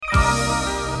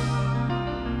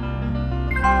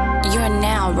You're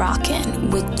now rocking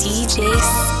with DJ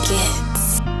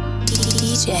Skits.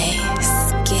 DJ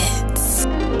Skits.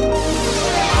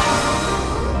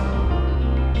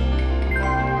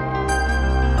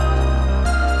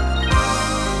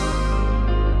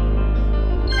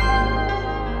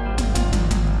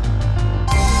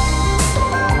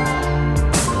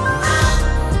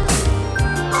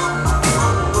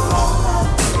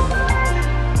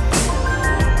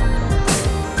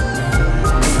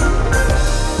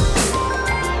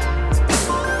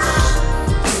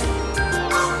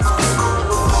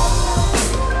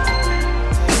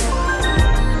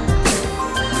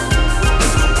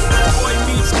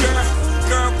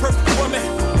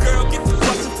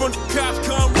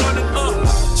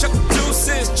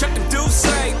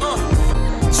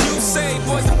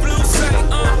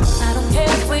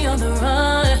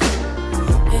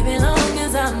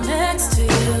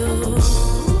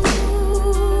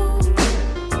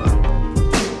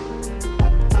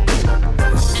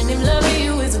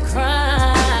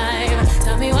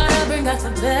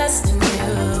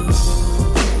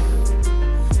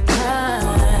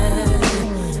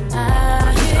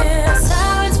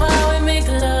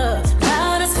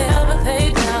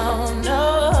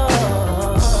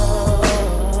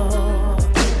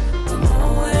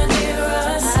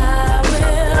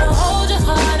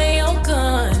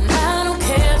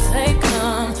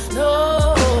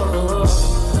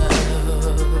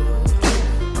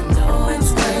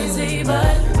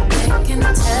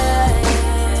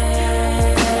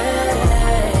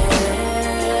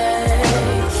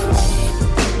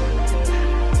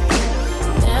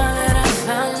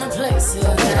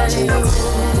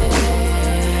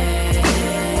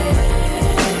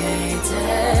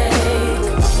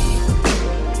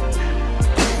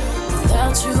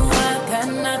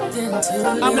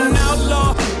 I'm an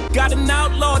outlaw, got an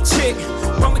outlaw chick.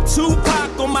 From a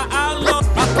Tupac on my outlaw.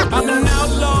 I'm an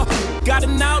outlaw, got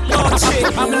an outlaw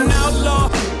chick. I'm an outlaw,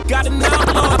 got an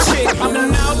outlaw chick. I'm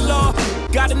an outlaw,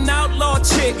 got an outlaw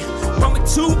chick. From a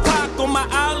Tupac on my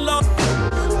outlaw.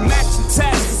 Matching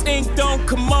taxes, ink don't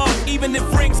come off, even if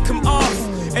rings come off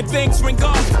and things ring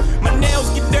off. My nails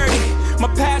get dirty,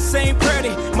 my past ain't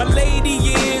pretty. My lady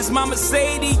is, my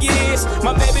Mercedes is.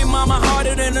 My baby mama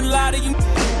harder than a lot of you.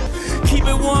 Keep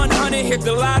it 100, hit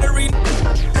the lottery.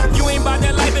 You ain't about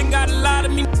that life, ain't got a lot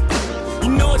of me. You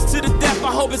know it's to the death,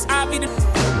 I hope it's Ivy the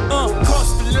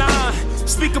cross the line.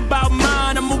 Speak about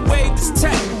mine, I'ma wave this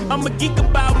tech. I'm a geek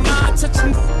about mine,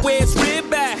 touching where it's rib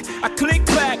back. I click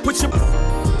clack, put your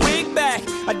wig back.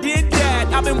 I did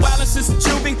that, I've been wildin' since a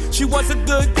juvie. She was a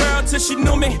good girl till she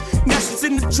knew me. Now she's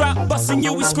in the drop, bustin'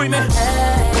 you, we screaming.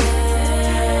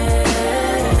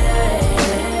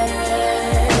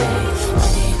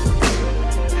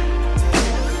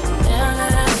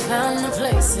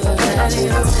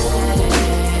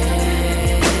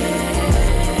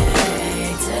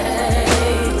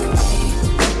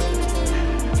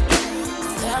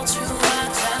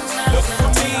 Look for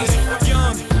me,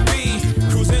 young B,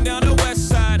 cruising down the west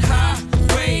side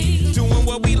highway, doing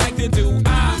what we like to do.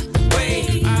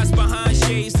 Eyes behind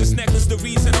shades, this necklace the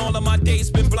reason all of my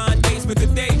days been blind days. But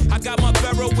today I got my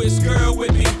Ferroist girl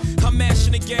with me. I'm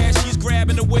mashing the gas, she's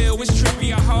grabbing the wheel. It's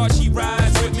trippy how hard she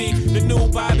rides with me. The new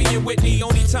Bobby and Whitney.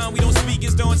 Only time we don't speak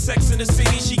is during Sex in the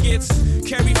City. She gets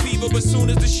carry fever, but soon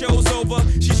as the show's over,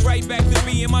 she's right back to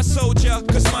being my soldier.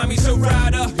 Cause mommy's a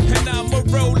rider and I'm a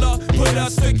roller. Put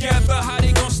us together, how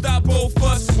they gon' stop both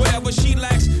us? Whatever she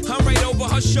lacks, I'm right over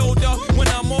her shoulder. When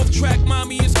I'm off track,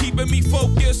 mommy is keeping me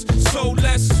focused. So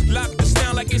let's lock this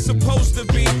down like it's supposed to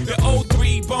be. The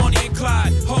 03, Bonnie and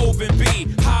Clyde, Hov and B.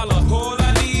 Holla, all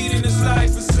I need in this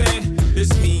life is sin.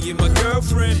 It's me and my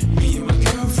girlfriend, me and my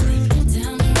girlfriend.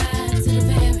 Down the ride to the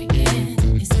very end.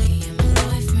 It's me and my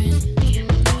boyfriend, me and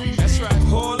my boyfriend. That's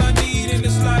right. All I need in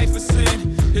this life is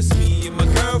sin. It's me and my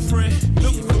girlfriend.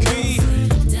 Look for me.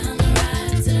 Down the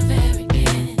ride to the very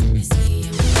end. It's me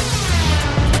and my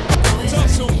boyfriend. Talk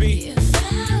to me. If I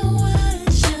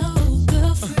was your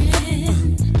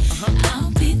girlfriend,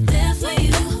 I'll be there for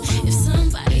you. If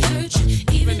somebody hurt you,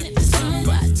 even if it's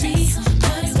somebody me.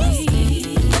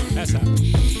 That's how.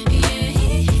 Yeah.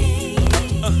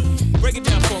 Break it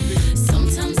down for me.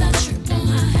 Sometimes I trip on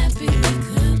how happy we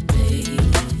could be.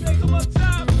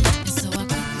 So I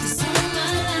put this on my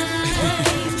life.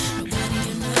 Nobody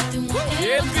or nothing will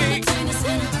Yeah, ever big. come between us,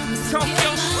 and I promise to Talk give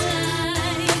your my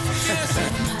life.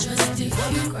 Trust if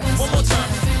you grace. One more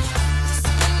time.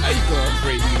 How you going,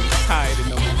 great news? Higher than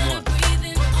number one.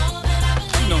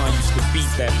 You know I used to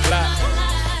beat that block.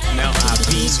 Now I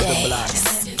beat the block.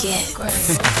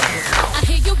 Skits. I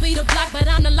hear you be the block, but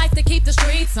I'm the life to keep the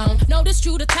streets on. Notice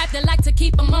you the type that like to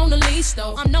keep them on the leash,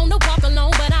 though. I'm known to walk alone,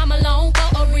 but I'm alone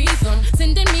for a reason.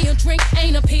 Sending me a drink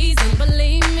ain't appeasing,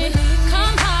 believe me.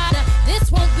 Come harder,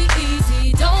 this won't be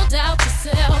easy. Don't doubt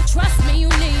yourself, trust me, you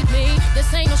need me.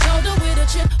 This ain't a shoulder with a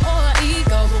chip or an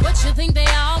ego. But what you think they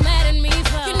all mad at me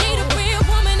for? You need a real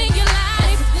woman in your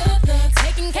life,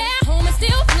 taking care home and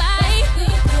still fly.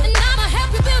 And I'ma help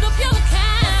you build up your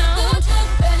account.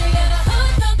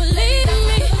 Believe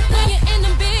me, when you're in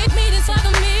them big meetings for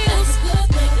the meals,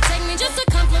 it take me just to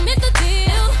compliment the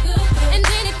deal. And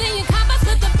anything you cop, I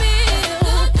split the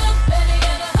bill.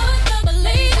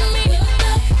 Believe me,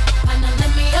 and now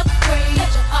let me upgrade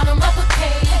your autumn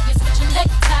uppercase. You're switching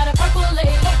necktie to purple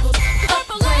labels.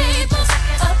 Purple labels.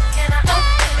 Can I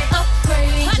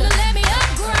upgrade? And now let me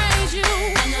upgrade you.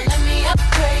 And now let me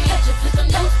upgrade you. Flip a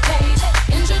new page.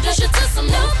 Introduce you to some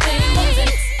new things.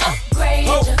 And upgrade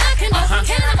you. Can I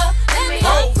let me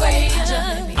upgrade you?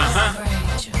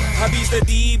 Hubby's the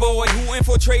D-boy who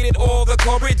infiltrated all the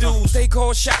corporate dudes. They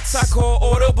call shots, I call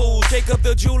audibles. Jacob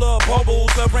the jeweler,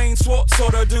 bubbles, the rain sort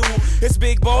of do. It's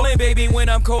big ballin', baby, when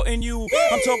I'm courting you.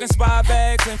 I'm talking spy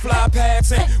bags and fly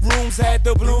packs and rooms at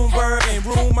the Bloomberg and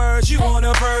rumors. You on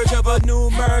the verge of a new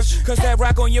merge, cause that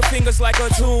rock on your fingers like a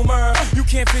tumor. You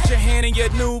can't fit your hand in your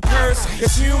new purse.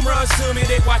 It's humorous to me,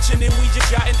 they watching and we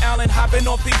just yachting Allen, hopping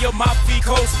off the Amalfi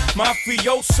Coast.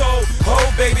 Mafioso,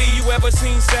 oh baby, you ever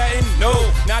seen satin? No,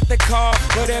 not the car,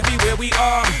 but everywhere we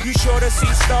are, you sure to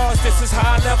see stars. This is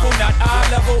high level, not eye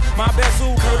level. My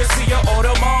bezel, courtesy of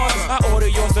Audemars. I order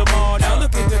yours tomorrow. Now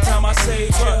look at the time I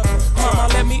saved ya. Mama,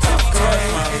 let me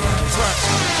upgrade.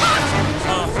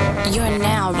 You're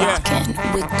now rocking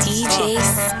with DJ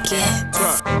Skits.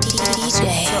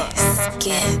 DJ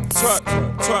Skits.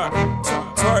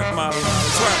 Twerk, my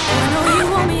twerk. I know you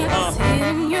want me, I can see it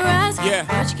in your eyes. Yeah.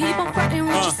 But you keep on fronting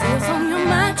what you say what's on your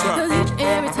mind. Cause each and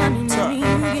every time you need me,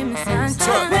 you give me signs.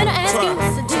 When I ask you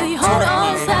what's the deal, you hold it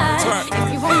on the side.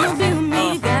 If you wanna be with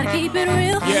me, you gotta keep it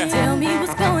real. Yeah. Tell me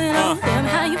what's going on, tell me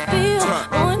how you feel.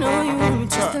 Oh, I know you want me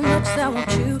just as much as I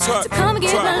want you. So come and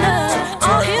get my love,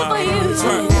 all here for you.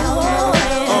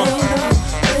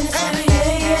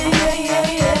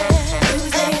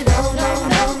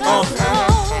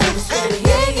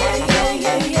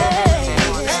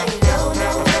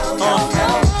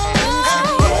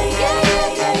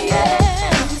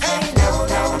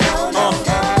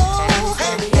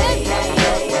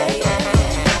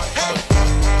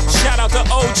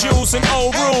 And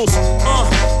old rules,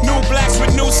 new blacks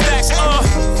with new stacks,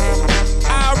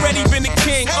 I already been the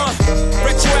king,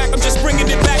 retroact, I'm just bringing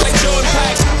it back like Jordan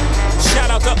packs. Shout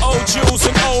out to old Jews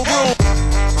and old rules.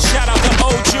 Shout out to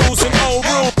old Jews and old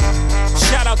rules.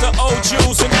 Shout out to old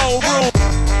Jews and old rules.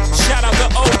 Shout out to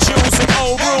old Jews and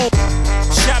old rules.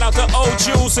 Shout out to old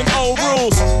Jews and old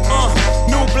rules,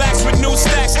 new blacks with new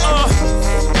stacks,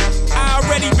 I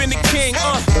already been the king,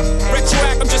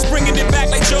 retroact, I'm just bringing it back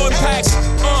like Jordan packs,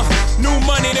 new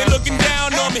money, they looking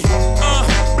down on me,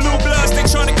 blue bloods, they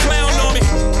tryna clown on me,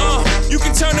 you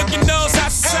can turn up your nose, high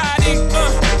society,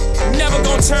 never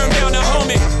gonna turn down the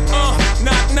homie,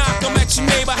 knock, knock, I'm at your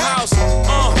neighbor house,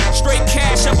 straight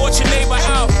cash, I bought your neighbor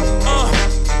out,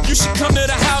 you should come to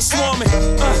the housewarming,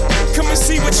 come and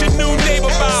see what your new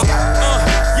neighbor about,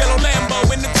 yellow Lambo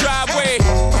in the driveway,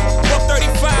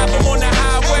 135, I'm on the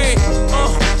highway,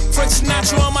 Frank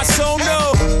Sinatra on my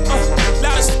sono,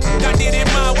 loudest I did it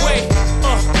my way,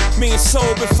 me and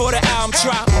soul before the album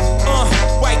drop,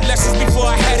 white lessons before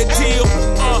I had a deal,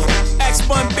 ask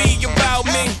Bun B about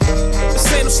me, this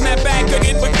ain't no snapback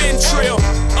again within trill,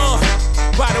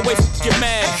 by the way, get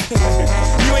mad,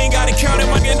 you ain't gotta count it,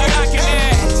 my nigga, I can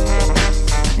add,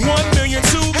 1 million,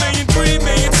 2 million, 3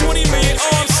 million, 20 million,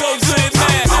 I'm so good at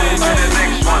math. On to the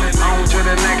next one, on to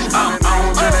the next, on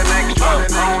to the next one,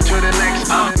 on to the next,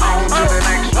 on to the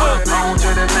next one, on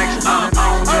to the next, on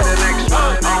to the next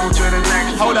one, on to the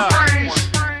next. Hold up.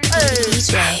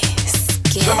 DJ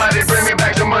Skits. Somebody bring me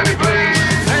back the money, please.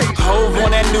 Hove on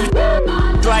that new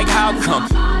like how come?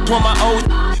 Pour my old,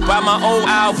 buy my old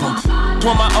album.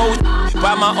 Pour my old,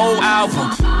 buy my old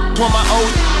album. Pour my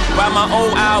old, buy my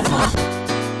old album.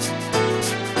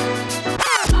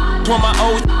 Pour my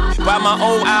old, buy my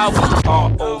old album.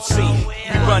 ROC, we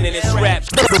running this rap.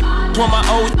 Pour my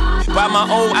old, buy my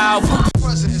old album.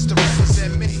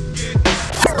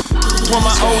 Pour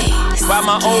my old, buy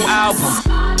my old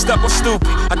album. Stuck on stupid,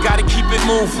 I gotta keep it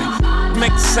moving.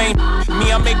 Make the same,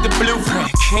 me I make the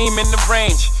blueprint. Came in the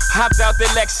range, hopped out the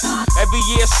Lexus. Every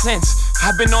year since,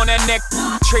 I've been on that neck,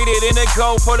 traded in a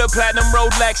gold for the platinum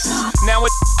Rolexes. Now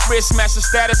it's wrist match the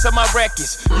status of my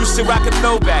records. Used to rock a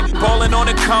throwback, ballin' on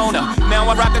the corner. Now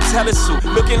I rock a telesuit,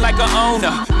 looking like a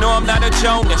owner. No, I'm not a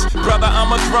Jonas, brother,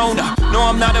 I'm a grown-up. No,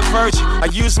 I'm not a virgin, I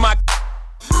use my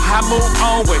I move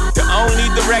onward, the only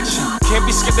direction. Can't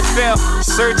be skipped or fail,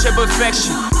 search of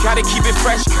perfection. Gotta keep it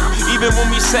fresh, girl, even when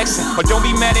we sexin'. But don't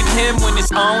be mad at him when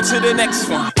it's on to the next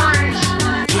one.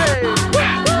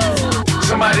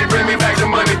 Somebody bring me back the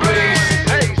money, please.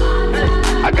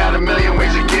 I got a million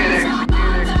ways to get it.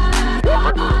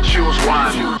 Choose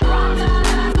one.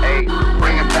 Hey,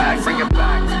 bring it back.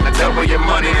 Now double your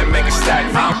money and make it stack.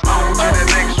 I'm on to the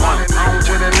next one. On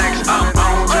to the next. I'm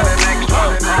on to the next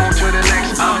one. On to the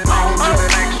next. I'm on to the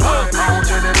next one. On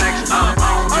to the next. I'm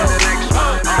on to the next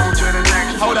one. On to the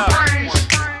next. Hold up.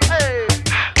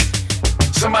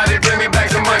 Somebody bring me back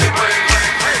the money, please.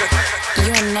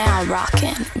 You're now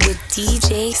rocking with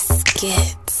DJ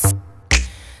Skits.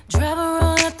 Drive a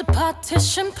roll at the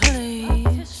partition,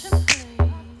 please.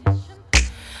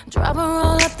 Drive a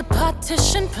roll at the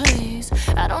partition, please.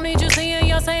 I don't need you seeing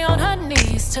Beyonce on her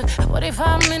knees. Took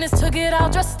 45 minutes to get all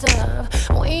dressed up.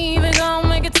 We ain't even gonna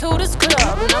make it to this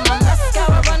club. Now my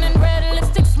mascara running red,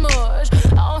 lipstick smudge.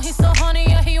 Oh, he's so honey,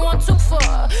 yeah, he want too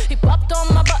far. He popped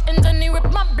on my buttons and he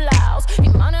ripped my blouse. He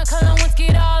Monica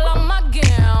Lewinsky all on my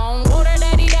gown. Whoa, that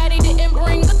daddy didn't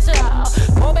bring the towel.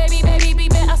 Oh, baby,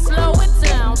 better slow it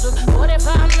down. Took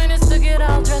 45 minutes to get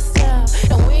all dressed up.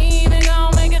 And we ain't even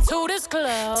gonna make it to this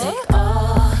club. Take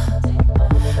all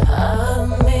of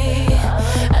me.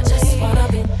 I just wanna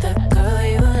be the girl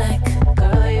you like,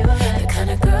 the kind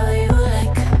of girl you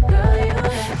like.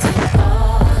 Take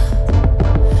all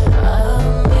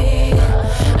of me.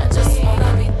 I just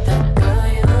wanna be the girl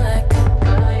you like,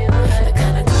 the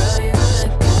kind of girl you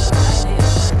like.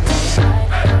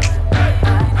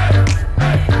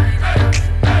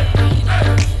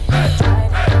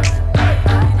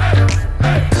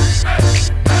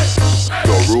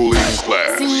 The ruling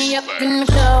class. See me up in the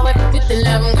club with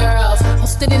 11 girls.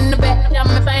 Posted in the back, got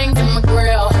my bangs in my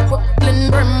grill. Brooklyn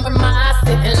brim with my eyes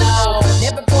sitting low.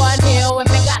 Every boy in here with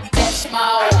me got that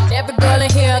small. Every girl in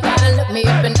here gotta look me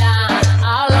up and down.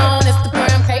 All on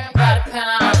Instagram, cake by the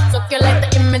pound. Circulate the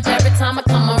image every time I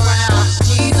come around.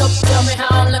 G's up, tell me how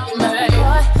I'm looking, babe.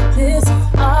 What is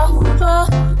all for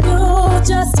you?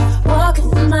 Just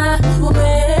walking my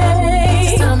way.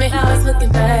 Just tell me how it's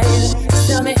looking, babe. Just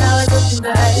tell me how it's looking,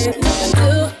 babe.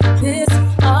 Do this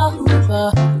all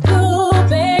for you,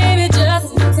 baby.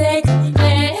 Just take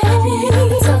me.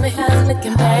 Tell me how it's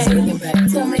looking, babe.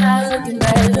 Tell me how it's looking,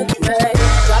 babe.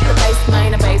 Drop the bass,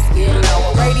 main, the bass get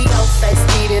low. Radio say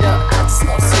speed it up, I just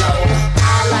go slow.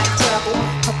 I like trouble,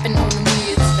 hopping on the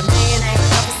wheels. The man ain't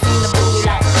never seen a booty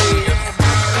like this.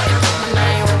 My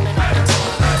name rolling off the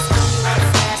tongue. You wanna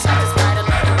smash, I just write a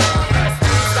little one.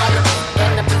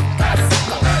 And the beat got sick.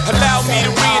 Allow me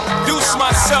to reintroduce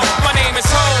myself. My name is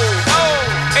Ho,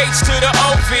 H to the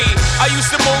OV. I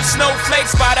used to move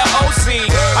snowflakes by the OZ.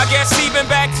 I guess even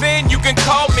back then you can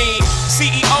call me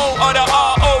CEO of the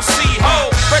ROC. Ho,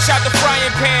 fresh out the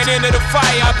frying pan into the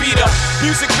fire. I be the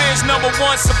music biz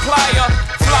 #1 supplier.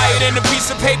 Fly it in a piece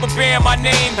of paper bearing my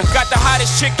name. Got the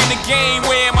hottest chick in the game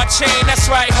wearing my chain. That's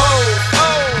right, Ho.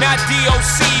 Not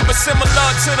DOC, but similar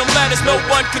to them letters. No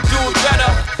one could do it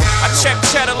better. I check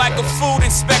cheddar like a food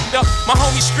inspector. My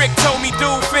homie Strick told me,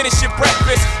 dude, finish your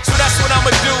breakfast. So that's what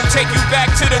I'ma do, take you back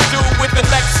to the dude with the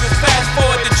Lexus. Fast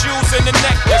forward the jewels and the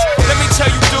necklace. Let me tell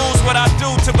you dudes what I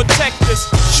do to protect this.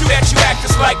 Shoot at you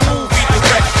actors like movie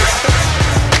directors.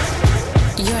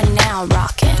 You're now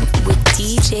rocking with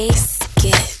DJ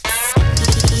Skits.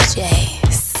 DJ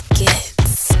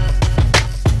Skits.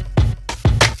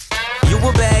 You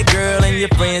a bad girl and your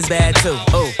friends bad too.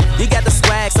 Oh, you got the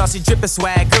swag, saucy drippin'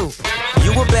 swag ooh.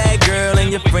 You a bad girl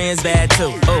and your friends bad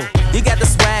too. Oh, you got the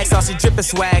swag, saucy drippin'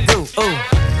 swag ooh. Ooh.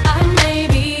 I may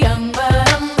be young, but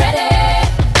I'm ready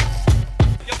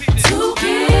to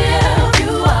give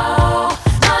you all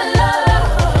my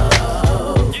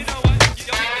love.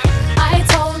 I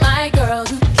told my girl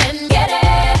you can get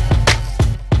it.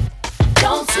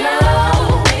 Don't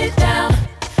slow it down,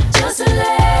 just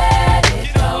let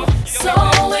it go. So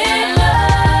in love,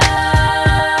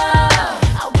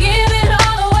 I'll give it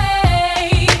all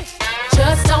away.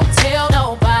 Just don't tell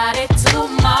nobody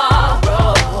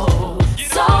tomorrow.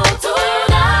 So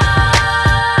tonight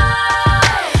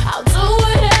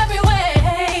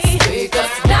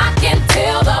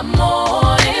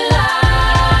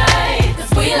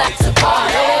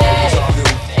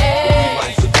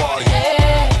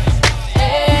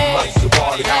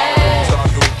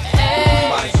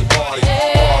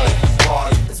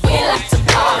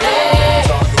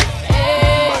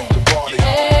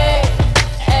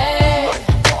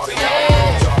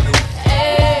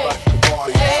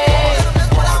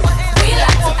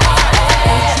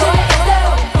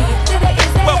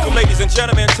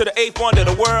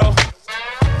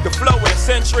The flow of the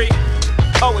century,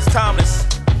 oh, it's timeless.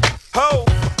 Ho!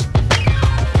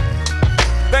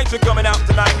 Thanks for coming out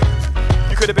tonight.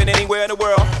 You could have been anywhere in the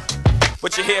world,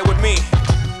 but you're here with me.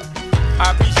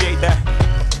 I appreciate that.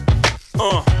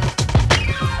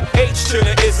 H to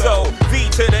the Izzo, V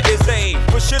to the Izzy.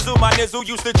 With Shizzle, my nizzle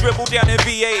used to dribble down in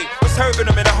VA. Was hurting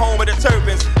them in the home of the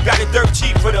turbans. Got it dirt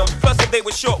cheap for them. Plus, if they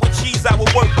were short with cheese, I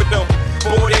would work with them.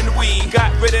 More than we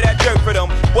got rid of that dirt for them.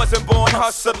 Wasn't born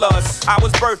hustlers, I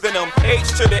was birthing them.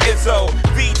 H to the Izzo,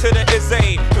 V to the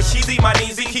Izzy. But sheezy, my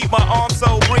kneesy, keep my arms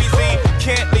so breezy.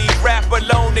 Can't leave rap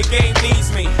alone, the game needs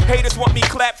me. Haters want me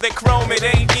clap, they chrome, it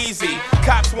ain't easy.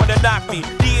 Cops wanna knock me,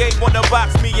 DA wanna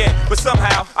box me in. But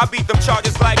somehow, I beat them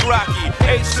charges like Rocky.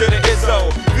 H to the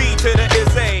Izzo, V to the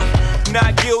Izzy.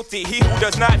 Not guilty, he who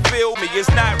does not feel me is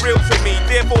not real to me.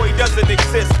 Therefore he doesn't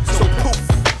exist, so poof.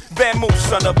 Bad move,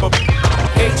 son of a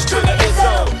H to the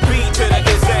Izzo, B to the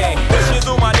Izzy.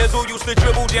 Shizzle, my nizzle used to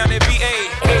dribble down in VA.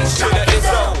 H to the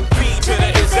Izzo, B to the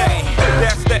Izzy.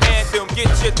 That's the anthem, get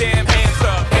your damn hands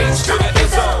up. H to the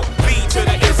Izzo, B to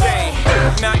the Izzy.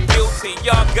 Not guilty,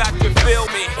 y'all got to feel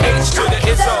me. H to the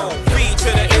Izzo, B to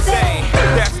the Izzy.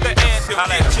 That's the anthem,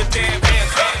 get your damn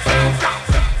hands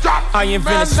up. I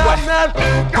invented sweat,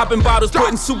 popping bottles,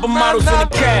 putting supermodels in the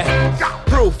cab.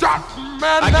 Proof.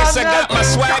 I guess I got my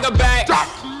swagger back.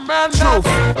 Truth,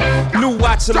 new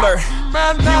watch alert,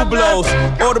 new blows.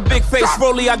 Or the big face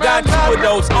rollie, I got two of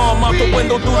those. Arm out the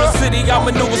window through the city, I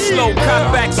maneuver slow.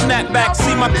 Cut back, snap back,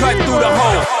 see my cut through the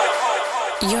hole.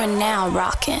 You're now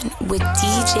rocking with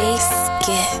DJ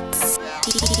Skits.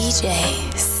 DJ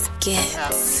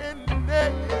Skits.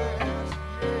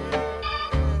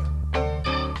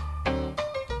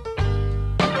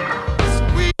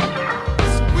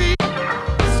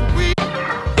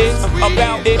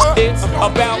 It's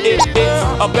about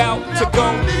to go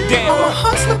down. I'm a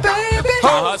hustler, baby.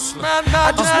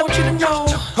 I just want you to know.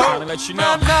 Trying to let you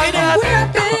know. It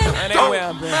ain't where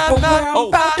I've been, but where I'm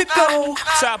about to go.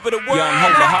 Top of the world. Young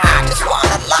Hope I just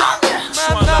wanna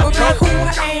love you. Forget who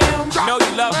I am. Know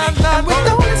you love me. And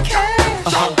with all this cash,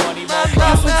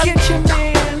 you forget your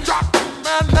man.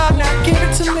 Now give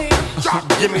it to me.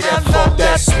 Give me that funk,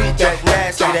 that sweet, that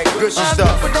nasty, that gushy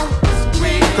stuff.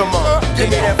 Come on, give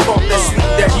me that funk, that sweet,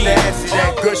 that nasty,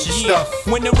 that gushy stuff.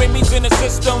 When the Remy's in the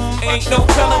system, ain't no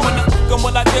telling when the f***em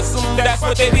will I diss them. That's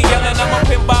what they be yelling. I'm a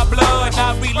pimp by blood,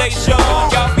 not relation.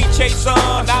 Y'all be chasing,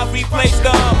 I replace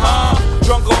them, huh?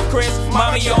 Drunk on Chris,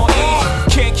 mommy on E.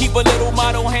 Can't keep a little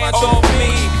model hands off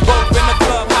me. Both in the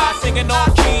club, high singing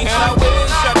on key. And I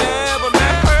wish I never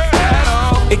met her at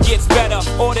all. It gets better,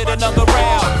 ordered another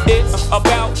round. It's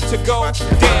about to go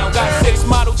down. Got 6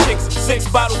 model chicks, 6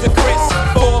 bottles of Chris,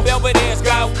 4 Belvedere's,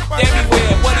 got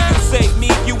everywhere. What do you say? Me,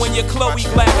 you, and your Chloe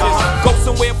glasses. Go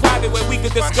somewhere private where we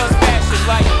could discuss fashion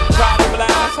like Prada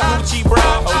blouse, Gucci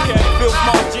brown, okay, Bill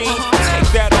Small jeans.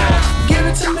 Take that off. Give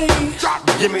it to me.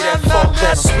 Give me that funk,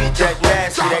 that sweet, that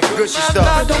nasty, that gushy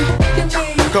stuff.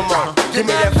 Come on, give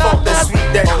me that funk, that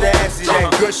sweet, that nasty, that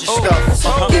gushy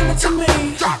stuff. Give it to me.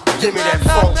 Give me that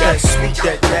funk, that sweet,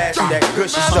 that nasty, that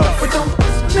gushy stuff.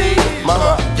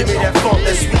 Mama, give me that funk,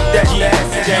 that sweet, that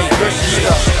nasty, that gushy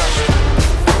stuff.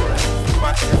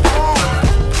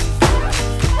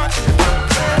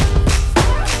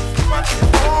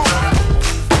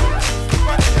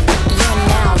 You're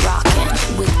now rocking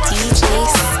with DJ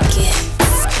Skits.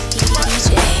 DJ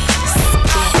Skits.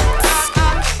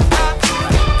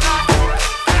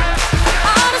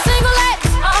 All the single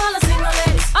ladies, all the single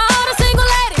ladies, all the single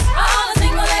ladies, all the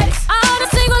single ladies, all the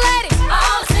single ladies,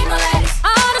 all the single ladies,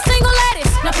 all the single ladies.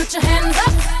 Now put your hands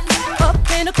up, up,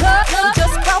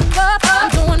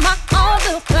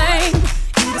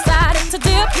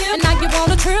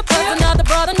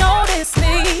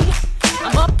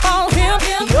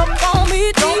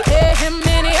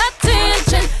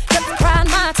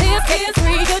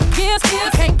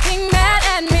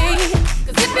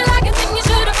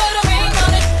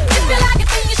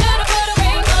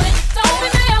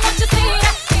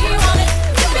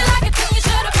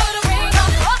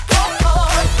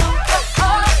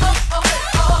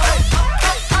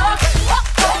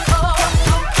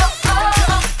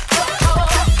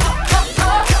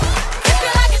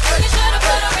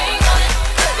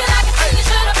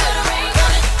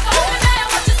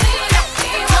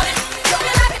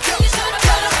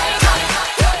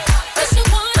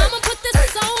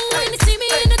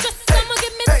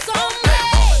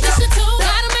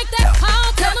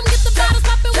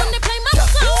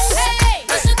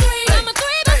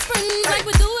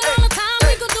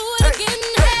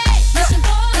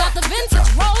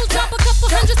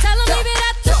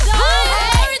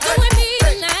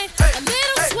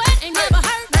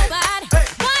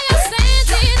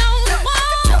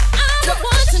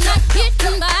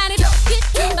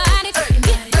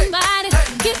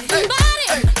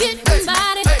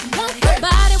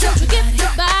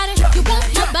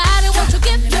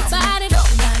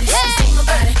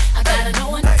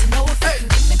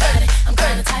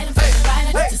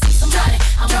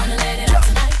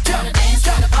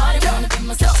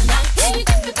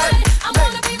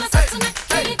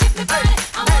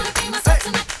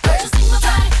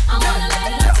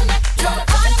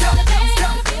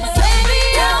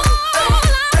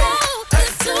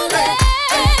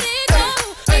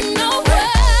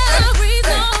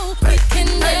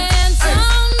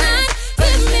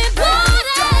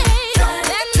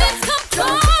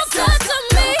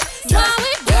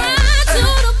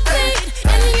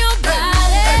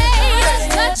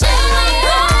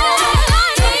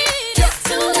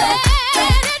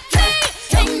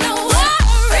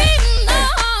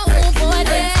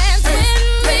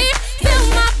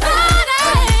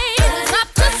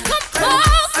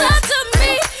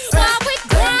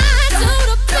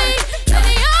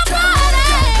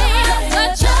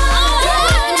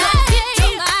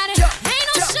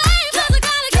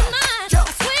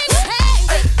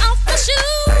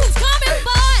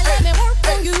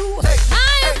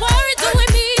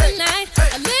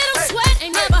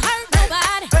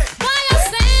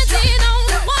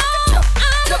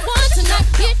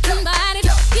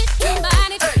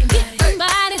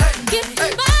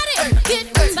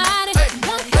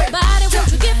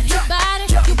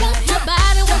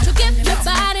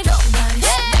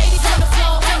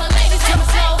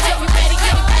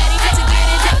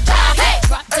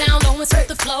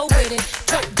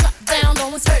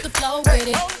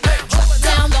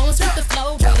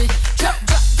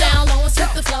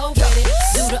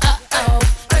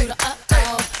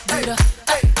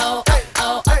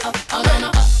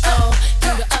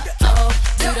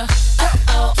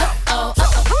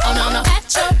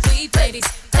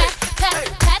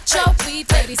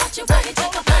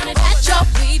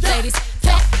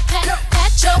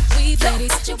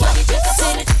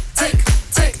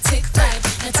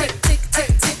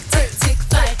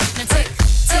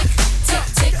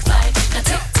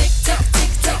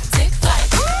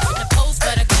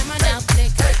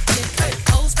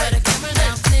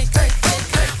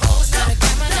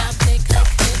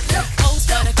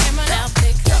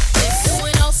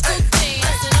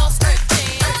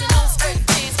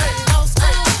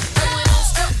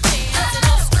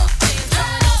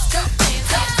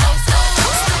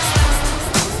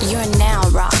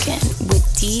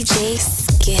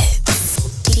 Skits.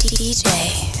 DJ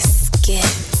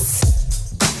Skits.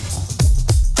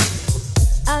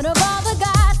 Out of all the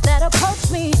guys that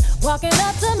approached me, walking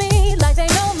up to me like they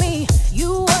know me,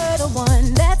 you were the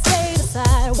one that stayed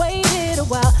aside, waited a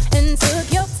while, and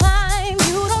took your time.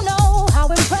 You don't know how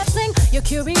impressing your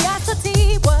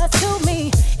curiosity was to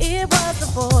me. It was the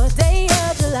 4th day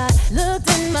of July. Looked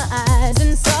in my eyes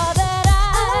and saw that I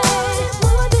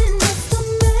more than just a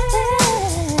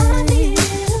man. I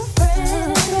needed a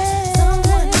friend,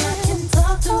 someone I can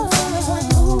talk to, someone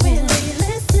who really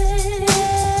listens.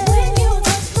 When you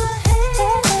touch my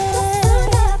hand, the sun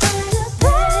got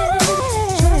brighter.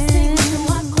 Trusting you,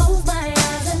 I closed my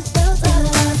eyes and felt the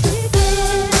love begin.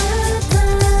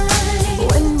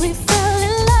 When we fell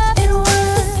in love, it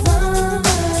was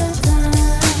summertime.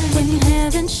 When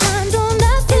heaven shined on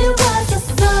us, it was the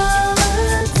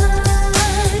summertime.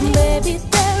 Baby,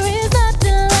 there is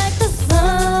nothing like the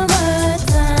summertime.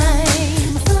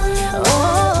 Oh,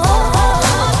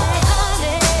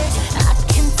 honey, I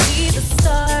can see the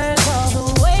stars all the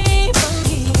way from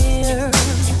here.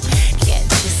 Can't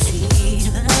you see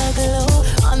the glow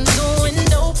on the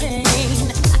window pane?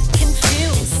 I can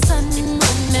feel the sun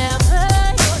whenever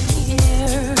you're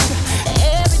near.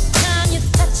 Every time you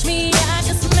touch me, I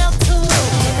just melt away.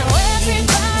 Now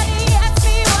everybody asks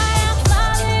me why I'm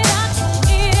smiling out from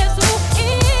ear to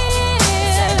ear,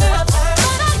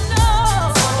 but I know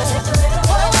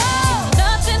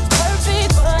nothing's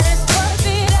perfect, but it's worth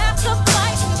it after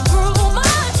fighting through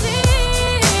my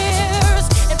tears.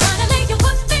 And finally you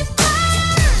put me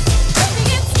first. Baby,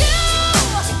 it's you.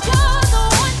 You're the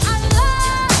one I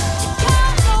love.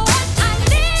 You're the one I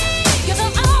need. You're the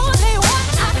only one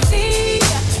I see.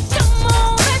 Come on,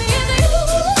 baby, it's you.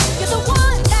 You're the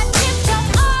one that gives up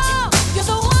all. You're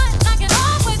the one I can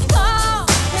always call.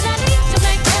 And I need to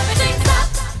make everything stop.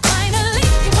 Finally,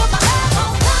 you put my love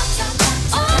on top.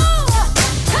 Oh,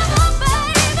 come on,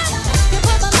 baby. You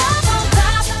put my love on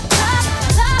top, top,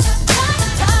 top, top,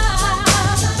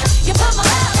 top. You put my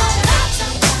love on top.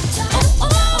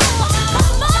 Oh,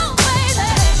 come on, baby.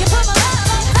 You put my love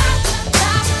on top,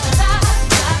 top, top,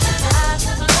 top,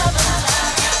 top.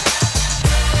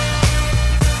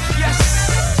 Yes,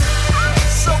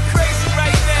 so crazy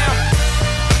right now.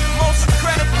 Most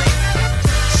incredibly,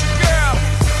 it's your girl,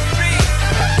 B.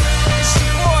 It's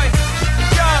your boy,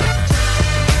 Young.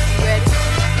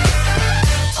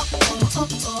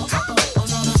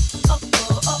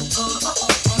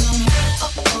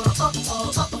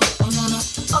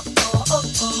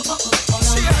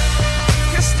 See ya.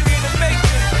 History in the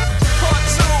making. Part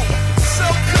 2. So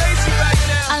crazy right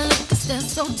now. I look and stare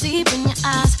so deep in your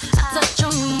eyes. I touch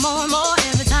on you more and more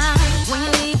every time. When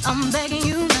you leave, I'm begging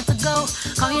you not to go.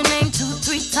 Call your name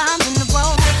 2-3 times in a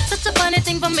row. Such a funny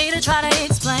thing for me to try to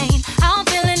explain. How I'm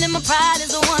feeling and my pride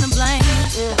is the one to blame.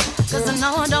 Cause I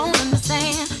know I don't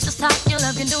understand just how your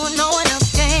love can do it, no one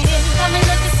else can. Got me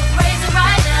looking so crazy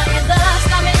right now. Your love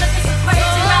got me looking so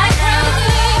crazy right now.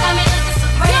 Got me looking so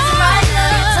crazy right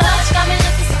now. Your touch got me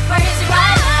looking so crazy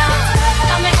right now.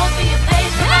 Got me hoping you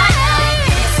page me right now. Your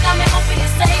kiss got me hoping you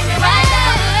save me right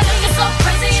now. Looking so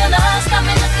crazy, your love got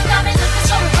me looking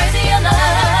so crazy, your love.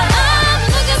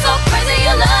 I'm looking so crazy,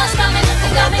 your love got me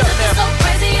looking so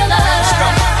crazy, your love.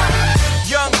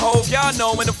 Young Hov, y'all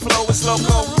know when the flow is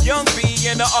loco. Young B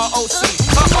and the ROC.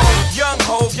 Young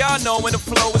Hov, y'all know when the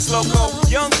flow is loco.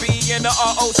 Young B and the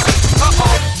ROC.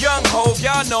 Young Hov,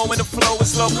 y'all know when the flow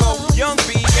is loco. Young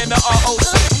B and the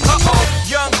ROC.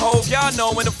 Young Hov, y'all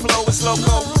know when the flow is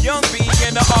loco. Young B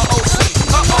and the ROC.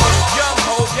 Young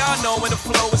Hov, y'all know when the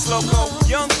flow is loco.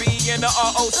 Young B and the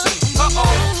ROC.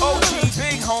 OG,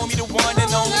 big homie, the one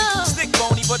and only. Stick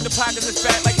bony, but the pockets are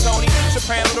fat like Tony.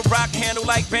 Soprano, the rock handle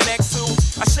like Ben X2.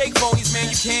 I shake bonies, man,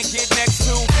 you can't get next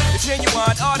to. The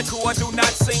genuine article, I do not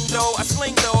sing though. I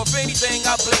sling though, if anything,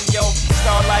 I bling yo.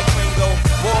 Star like Ringo,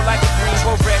 war like a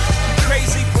Greensboro wreck.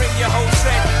 Crazy, bring your whole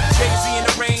set. Jay Z in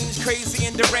the range, crazy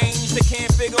in the range. They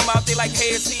can't figure him out, they like,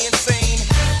 hey, is he insane?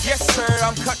 Yes, sir,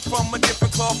 I'm cut from a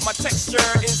different cloth. My texture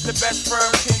is the best firm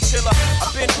chinchilla.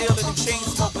 I've been dealing in chain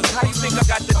smokers. How do you think I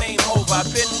got the name over? I've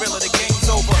been realer, the game's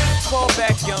over. Fall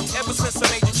back young, ever since I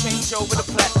made the change over to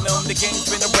platinum, the game's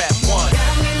been a rap one.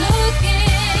 Got me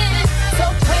looking so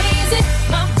crazy,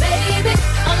 my baby.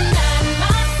 I'm not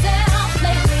myself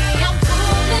lately. I'm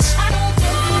foolish. I don't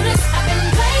do this. I've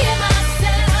been playing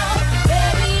myself,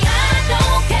 baby. I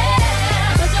don't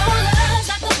care, 'cause your love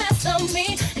got the best of me,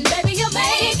 and baby, you're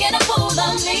making a fool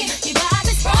of me. You got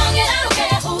me sprung, and I don't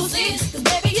care who sees, 'cause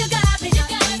baby, you got me, you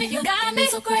got me, you got me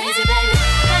so crazy, baby.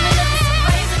 Got me looking so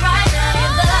crazy right now.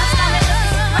 Your love got me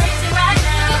looking so crazy right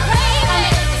now. Got me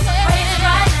looking so crazy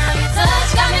right now. Your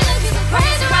touch got me looking so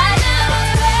crazy right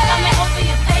now.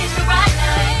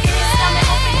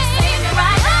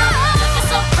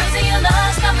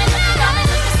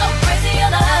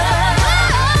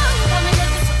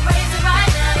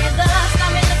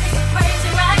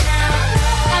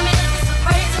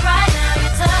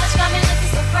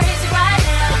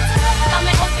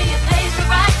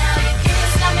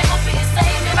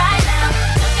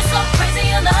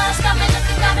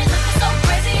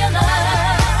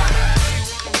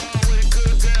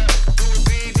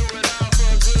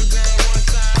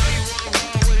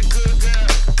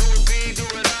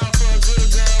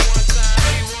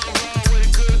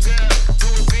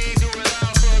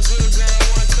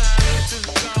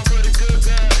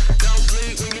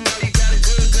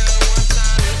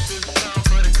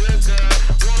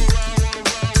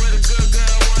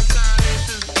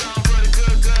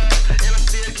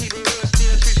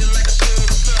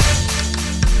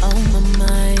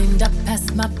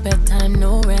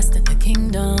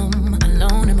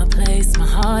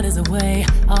 years away,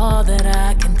 all that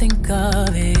I can think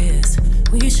of is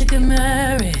we should get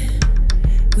married.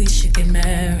 We should get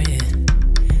married.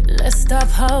 Let's stop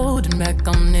holding back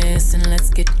on this and let's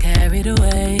get carried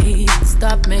away.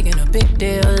 Stop making a big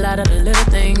deal out of the little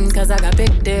things, cause I got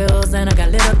big deals and I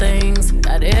got little things.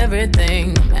 Got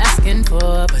everything I'm asking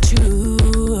for but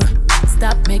you.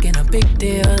 Stop making a big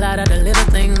deal out of the little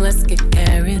things, let's get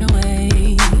carried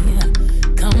away.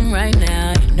 Come right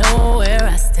now, you know where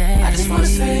I stand. I just wanna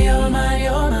say you're mine,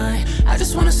 you're mine. I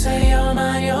just wanna say you're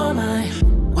mine, you're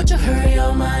mine. Would you hurry,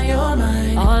 you're mine, you're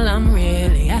mine. All I'm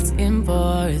really asking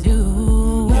for is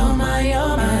you. You're mine,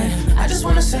 you're mine. I just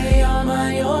wanna say you're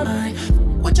mine, you're mine.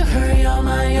 Would you hurry, you're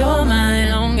mine, you're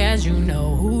mine. Long as you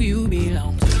know who you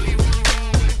belong to.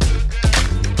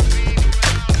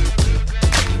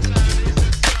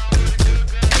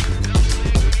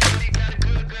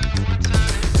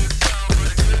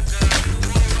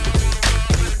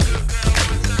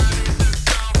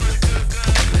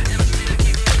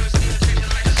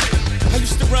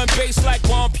 Bass like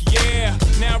Juan Pierre.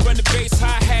 Now I run the bass,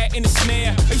 hi-hat, in the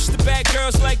snare. I used to bag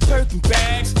girls like Birkin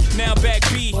bags. Now back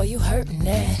B. Boy, you hurtin'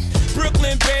 that.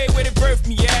 Brooklyn Bay, where they birthed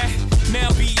me at.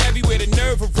 Now be everywhere, the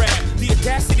nerve of rap. The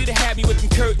audacity to have me with them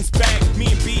curtains back.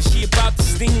 Me and B, she about to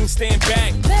sting, stand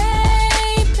back.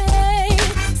 Baby,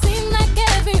 seem like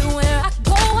everywhere I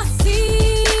go, I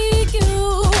see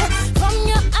you. From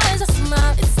your eyes, I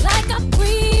smile, it's like I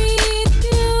breathe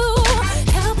you.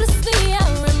 Helplessly, I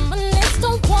reminisce,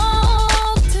 don't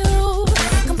want to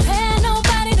compare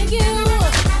nobody to you.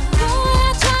 Boy,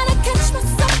 I try to catch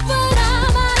myself, but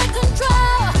I'm out of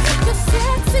control. Your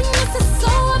sexiness is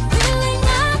so appealing,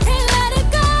 I can't let it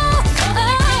go.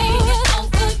 Everything is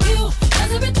over you,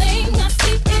 'cause everything I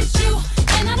see is you.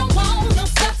 And I don't want no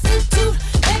substitute.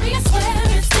 Baby, I swear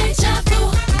it's deja vu.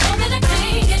 Know that I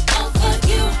can't get over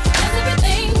you, 'cause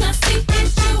everything I see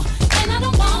is you. And I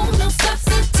don't want no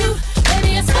substitute.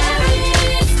 Baby, I swear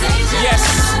it's deja vu. Yes,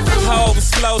 oh,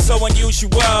 it's flow so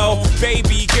unusual.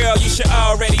 Baby girl, you should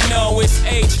already know it's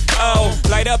H-O.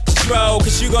 Light up the throw,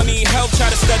 'cause you gon' need help. Try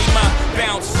to study my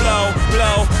bounce, flow,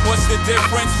 blow. What's the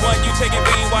difference? One you taking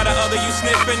vein while the other you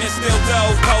sniffing and still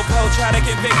dough. Po-po, try to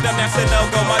convict them, that's a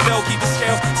no-go. My dough keep the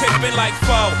scales tipping like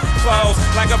foes.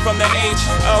 Like I'm from the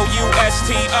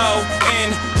H-O-U-S-T-O-N.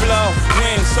 Blow,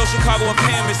 win. So Chicago and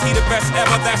Paris, he the best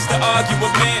ever, that's the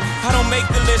argument. I don't make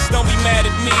the list, don't be mad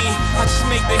at me. I just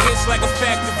make the hits like a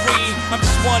factory. I'm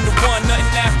just one to one,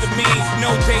 nothing after me. No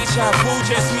deja vu,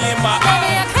 just me and my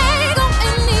Baby, I can't go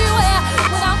anywhere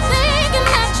without thinking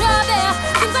that you're there.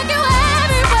 Seems like you're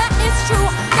everywhere, it's true.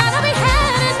 Gotta be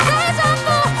having deja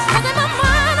vu, 'cause in my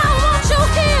mind I want you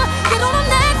here. Get on the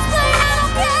next plane, I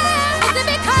don't care. Is it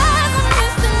because I'm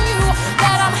missing you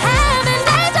that I'm having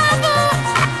deja vu?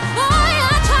 Boy,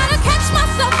 I try to catch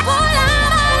myself, boy,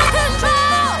 I'm out of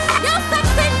control. Your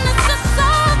sexiness is so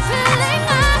appealing,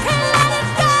 I can't let it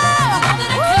go. Know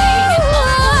that I can't get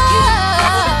over you,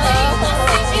 'cause everything I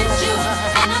see is you.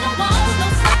 And I don't want no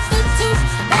substitute.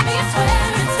 Baby, I swear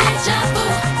it's deja vu.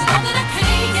 Know that I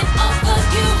can't get over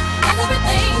you, 'cause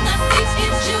everything I see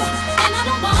is you. And I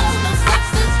don't want no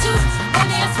substitute.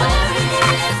 Baby, I swear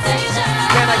it's deja vu.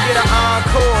 Can I get an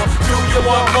encore? Do you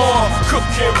want more? Cook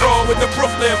and roll with the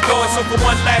Brooklyn boys. So for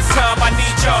one last time, I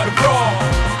need y'all to roll.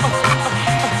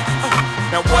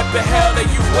 Now what the hell are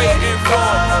you waiting for?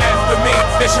 After me,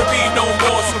 there should be no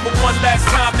more. So for one last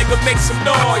time, nigga, make some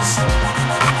noise.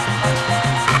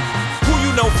 Who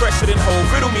you know fresher than Ho?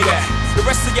 Riddle me that. The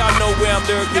rest of y'all know where I'm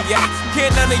lurking, yeah.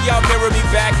 Can't none of y'all mirror me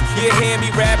back. Yeah, hear me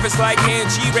rap, it's like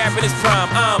hand G rapping his prime.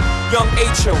 I'm young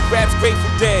H.O., raps Grateful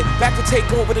Dead. Back to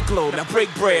take over the globe, now break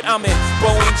bread. I'm in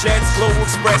Boeing Jets, Global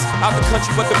Express. Out the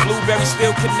country, but the blueberries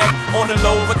still connect. On the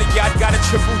low, but the yacht got a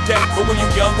triple deck. But when you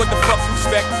young, what the fuck you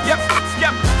expect? Yep.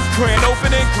 Grand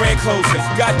opening, grand closing.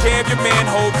 Goddamn your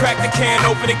manhole, crack the can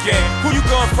open again. Who you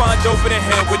gonna find open in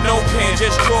him with no pen?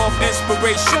 Just draw off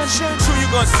inspiration. Who you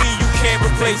gonna see you can't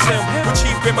replace him with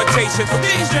cheap imitations from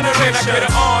these generations? Can I get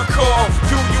an encore?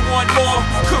 Do you want more?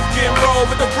 Cook and roll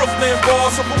with the Brooklyn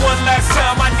boys. So for one last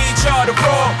time, I need y'all to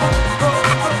roll.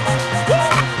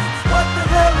 What the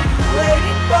hell are you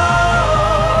waiting for?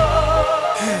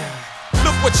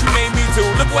 Look what you made me do,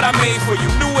 look what I made for you.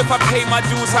 Knew if I pay my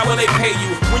dues, how will they pay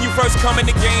you? When you first come in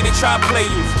the game, they try to play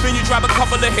you. Then you drop a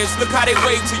couple of hits, look how they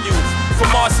wave to you.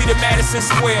 From Marcy to Madison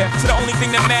Square, to the only thing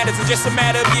that matters in just a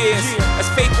matter of years. As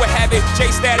fate would have it,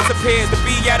 J status appears to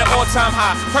be at an all-time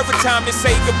high. Perfect time to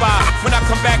say goodbye. When I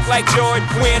come back like Jordan,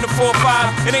 wearing the 4-5,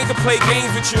 it ain't to play games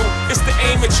with you, it's to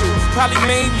aim at you, probably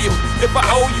maim you. If I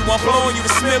owe you, I'm blowing you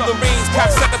to smithereens.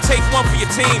 Cocksucker, take one for your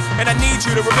team, and I need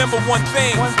you to remember one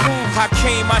thing. I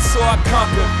came, I saw, I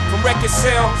conquered. From record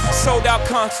sale, sold out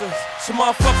concerts. So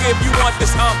motherfucker, if you want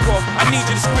this encore, I need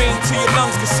you to scream till your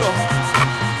lungs get sore.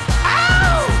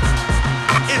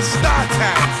 It's star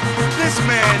time. This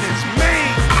man is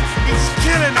mean. He's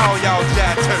killing all y'all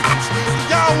jive turkeys.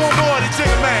 Y'all want more than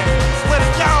Jigga Man. Well,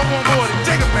 if y'all want more than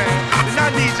Jigga Man, then I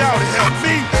need y'all to help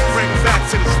me bring him back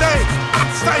to the stage.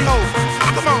 Stay over.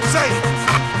 Come on, say it.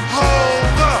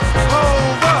 Hold up,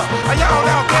 hold up. Are y'all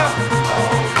out there?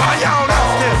 Are y'all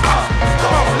out there?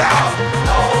 Come on, loud.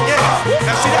 Yeah.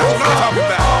 Now see, that's what I'm talking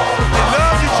about. They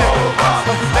love you, Jigga.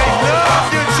 They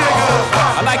love you, Jigga.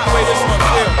 I like the way this one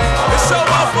feels. It's so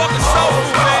motherfucking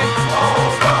soulful, man.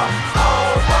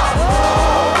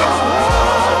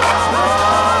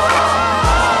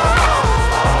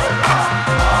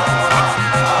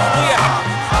 Yeah.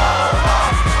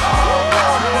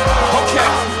 Okay.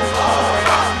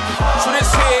 So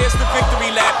this here is the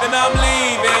victory lap, and I'm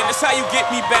leaving. That's how you get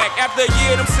me back. After a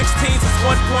year, them 16s is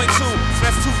 1.2. So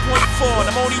that's 2.4, and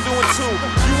I'm only doing 2.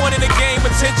 You want in the game,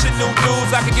 attention, new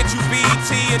dudes. I can get you BET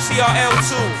and TRL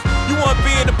too. You want to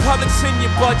be in the public, send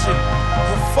your budget.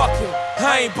 Well, fuck it,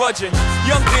 I ain't budging.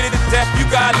 Young did it to death, you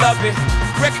gotta love it.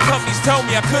 Record companies told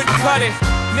me I couldn't cut it.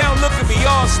 Now look at me,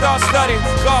 all star-studded.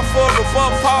 God for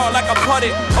above par like I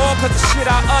putted. All cause the shit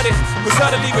I uttered was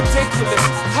utterly ridiculous.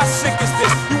 How sick is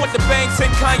this? You want the bang,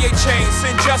 send Kanye chain,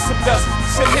 send Justin Dust,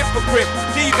 send Hypocrite.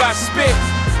 Then you got spit.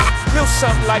 Feel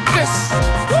something like this.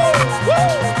 Woo, woo.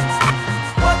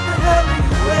 What the hell are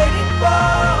you waiting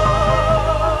for?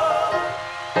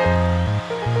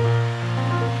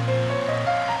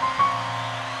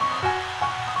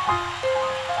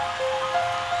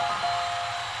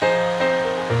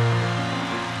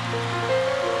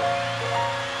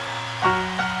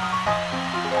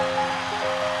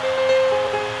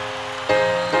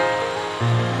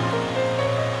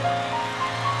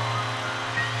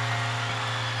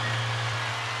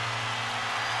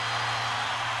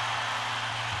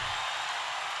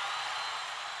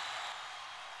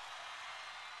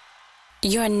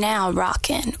 You're now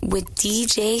rocking with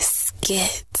DJ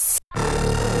Skits.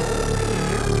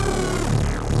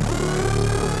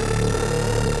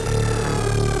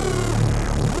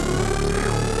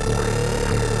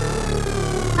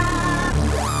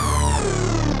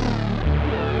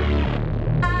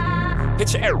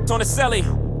 Hit your ass on the celly,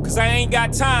 cause I ain't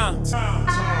got time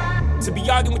to be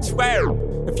arguing with you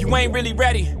if you ain't really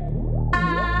ready.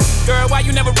 Girl, why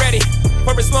you never ready?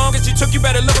 For as long as you took, you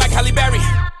better look like Halle Berry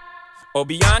or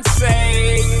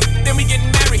Beyonce. Then we getting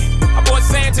married. I bought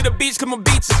sand to the beach, cause my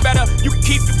beach is better. You can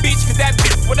keep the beach, cause that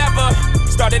bitch, whatever.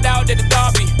 Started out at the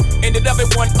Derby, ended up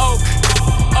at one Oak.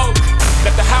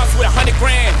 Left the house with 100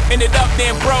 grand, ended up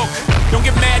then broke. Don't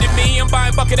get mad at me, I'm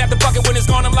buying bucket after bucket when it's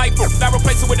gone. I'm like, I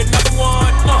replace it with another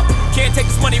one. Can't take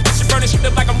this money, rich and burnish it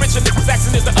up like I'm rich and this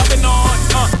accent is the oven on.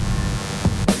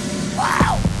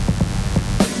 Wow.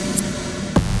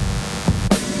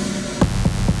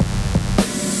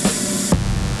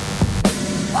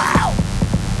 Wow.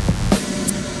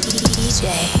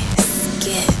 DJ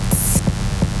Skits.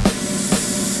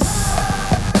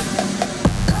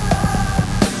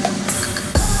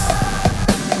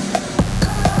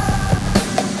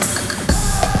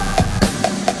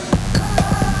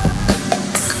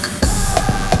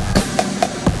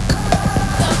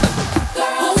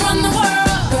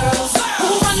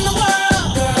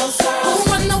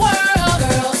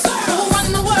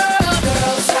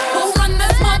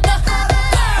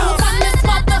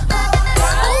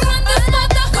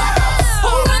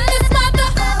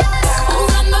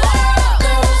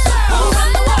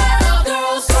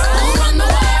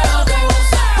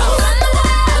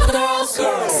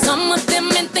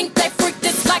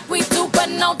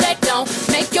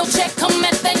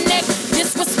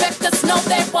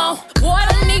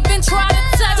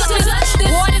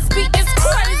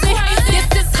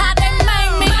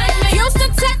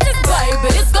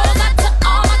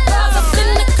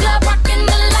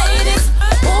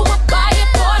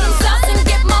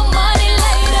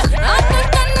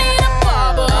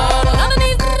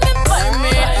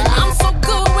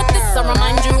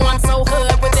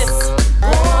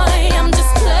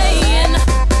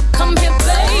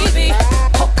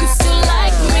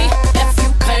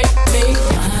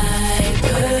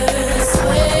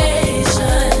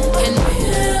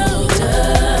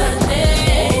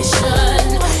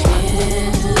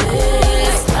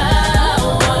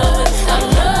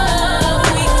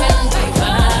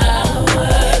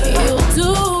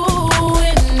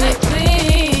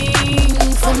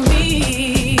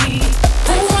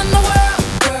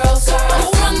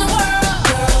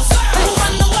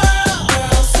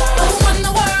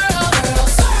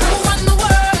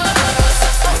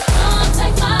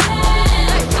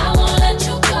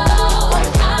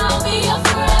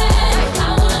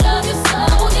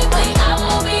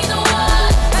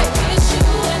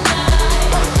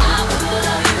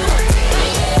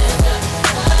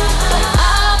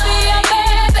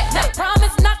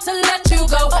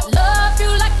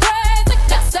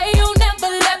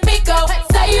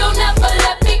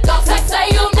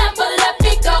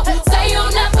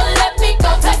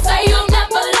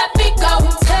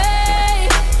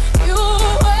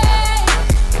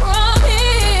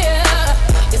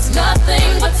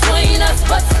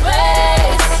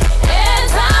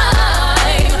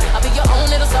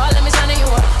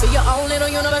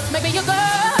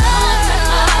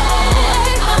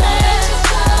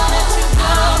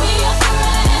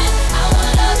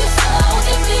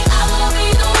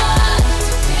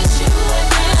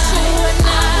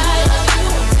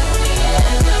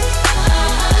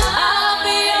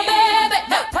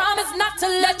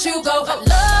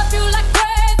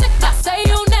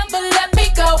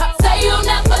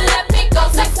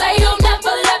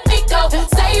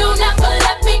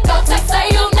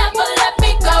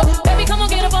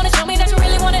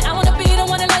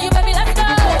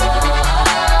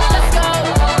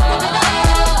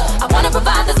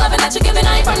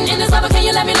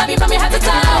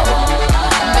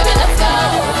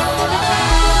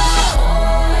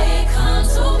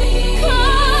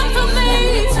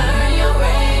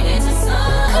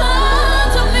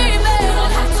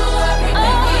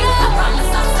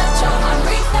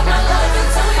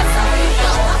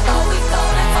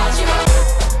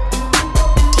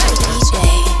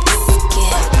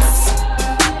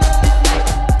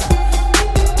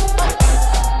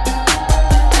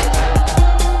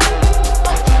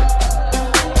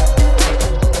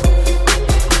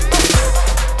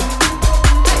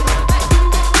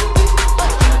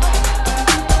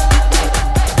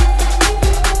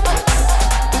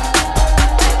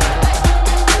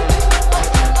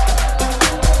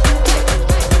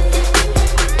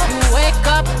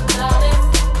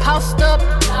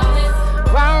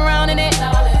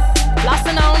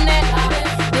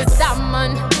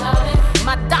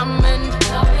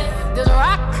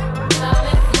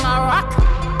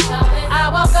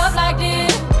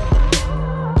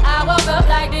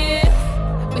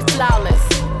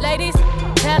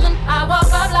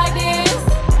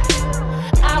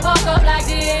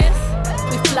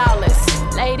 flawless.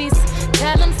 Ladies,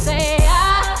 tell them say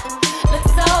I look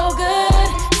so good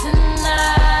tonight.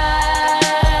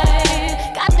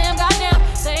 Goddamn, goddamn,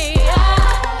 say I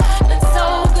look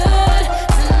so good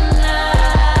tonight.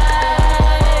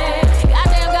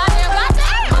 Goddamn, goddamn,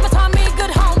 goddamn. Mama taught me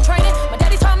good home training. My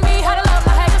daddy taught me how to love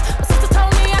my haters. My sister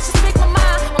told me I should speak my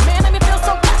mind. My man made me feel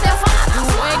so goddamn fine. You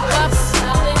wake up,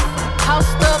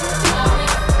 housed up,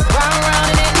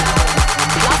 round in it,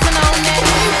 lost on that.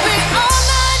 You be all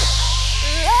night,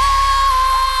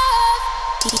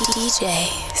 DJ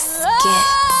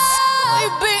Skits. we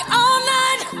be all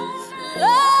night, we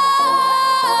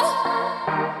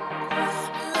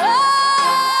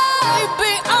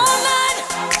be all night,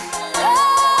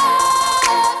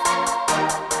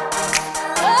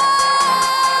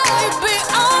 we be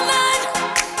all night,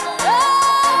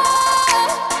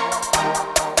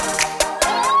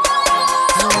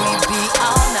 we be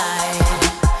all night,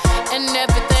 and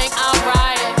everything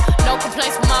alright. No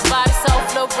complaints with my body, so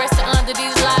flow resting under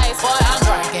these lights. Boy, I'm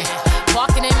drinking,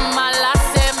 walking in my life,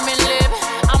 7 living.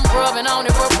 I'm rubbing on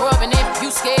it, we're rubbing it.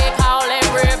 You scared, call that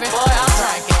ribbon. Boy, I'm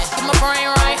drinking, get my brain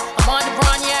right. I'm on the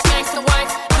brown, yeah, gangsta wife.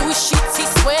 Louis sheets, he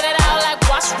sweat it out like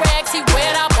wash rags. He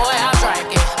wet out, boy, I'm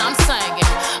drinking, I'm singing.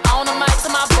 On the mic to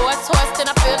my voice hoarse, then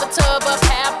I fill the tub up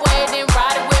halfway, then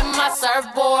ride it with my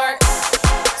surfboard.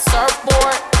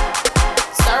 Surfboard,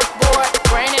 surfboard,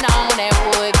 graining on that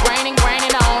wood, graining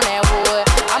on that wood.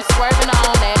 I'm swerving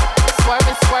on that,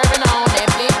 swerving on that.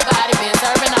 Big body been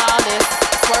serving all this,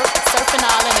 surfing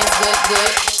all and it's good,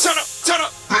 good. Turn up, turn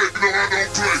up.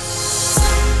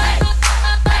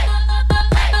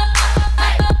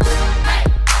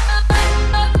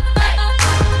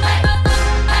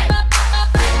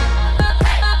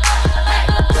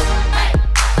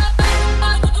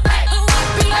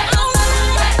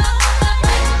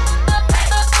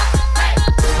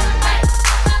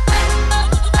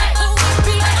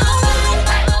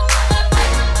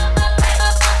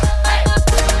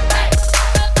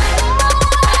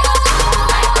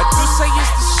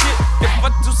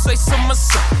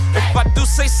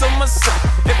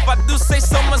 If I do say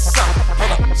so myself,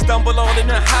 hold up, stumble all in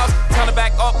the house, time to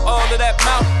back up all of that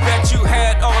mouth that you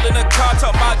had all in the car.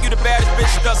 Talk about you the baddest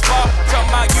bitch thus far. Talk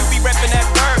about you be reppin' that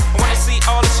bird. I wanna see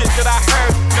all the shit that I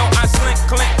heard. No, I slink,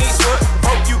 Clint Eastwood.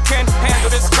 Hope you can handle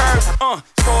this curve.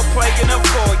 Score play in the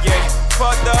foyer.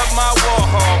 Fucked up my war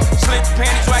hall. Slint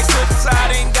panties right to the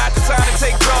side. Ain't got the time to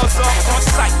take drawers off on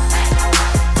sight.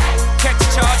 Catch a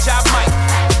charge, I might.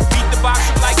 Beat the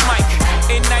boxer like Mike.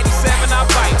 In 97, I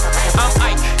bite. I'm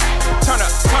Ike. Turn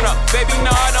up, baby,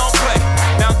 no, I don't play.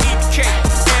 Now eat the cake,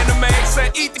 anime. Say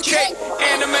eat the cake,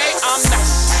 anime. I'm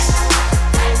nice.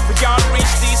 For y'all to reach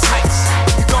these heights,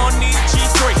 you gon' need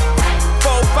G3.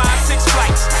 4, 5, 6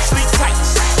 flights, sleep tight.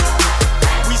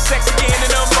 We sex again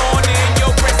in the morning.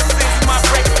 Your breakfast is my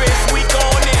breakfast. We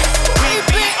gon' in. We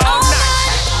be all night.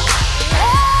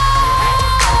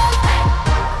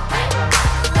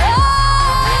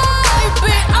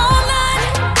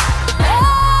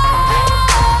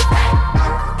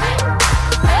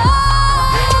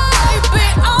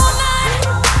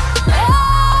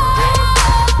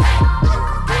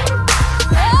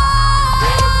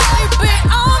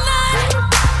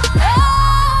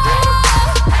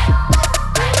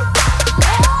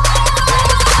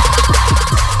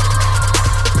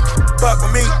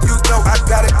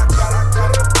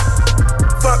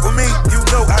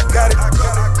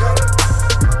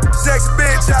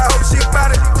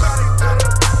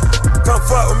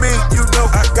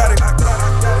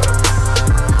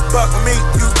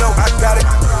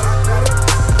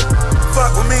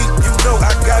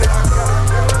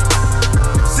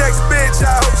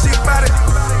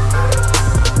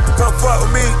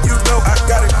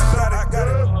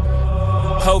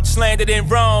 Hoax landed in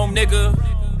Rome, nigga.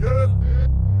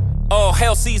 All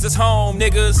hell sees us home,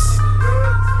 niggas.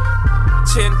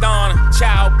 Chin-Don,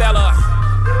 Chow Bella.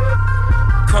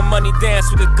 Come money dance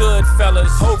with the good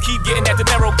fellas. Ho, keep getting that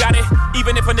dinero, got it.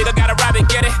 Even if a nigga gotta rob it,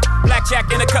 get it.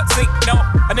 Blackjack in a cutscene, no.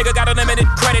 A nigga got unlimited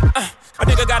credit, A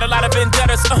nigga got a lot of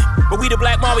vendettas, But we the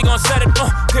black mom, we gon' set it,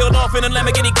 Peeled off in a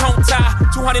Lamborghini cone tie.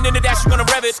 200 in the dash, you gonna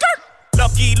rev it. Skirt.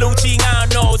 Lucky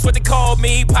Luciano, it's what they call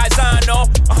me, Paisano.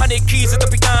 100 keys at the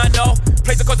piano,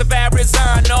 place across the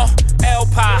Verrazano. El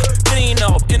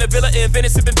Padrino, in a villa in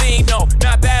Venice, sipping vino.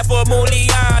 Not bad for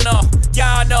Muliano,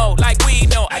 y'all know, like we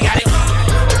know. I got it.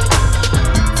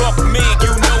 Fuck me,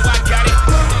 you know I got it.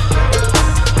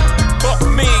 Fuck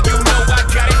me, you know I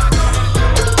got it.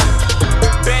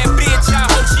 Bad bitch, I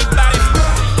hope she got it.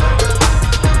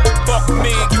 Fuck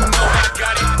me, you know I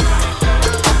got it.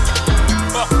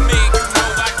 Fuck me, you know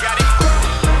I got it.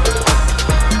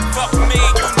 Fuck me,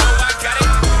 you know I got it.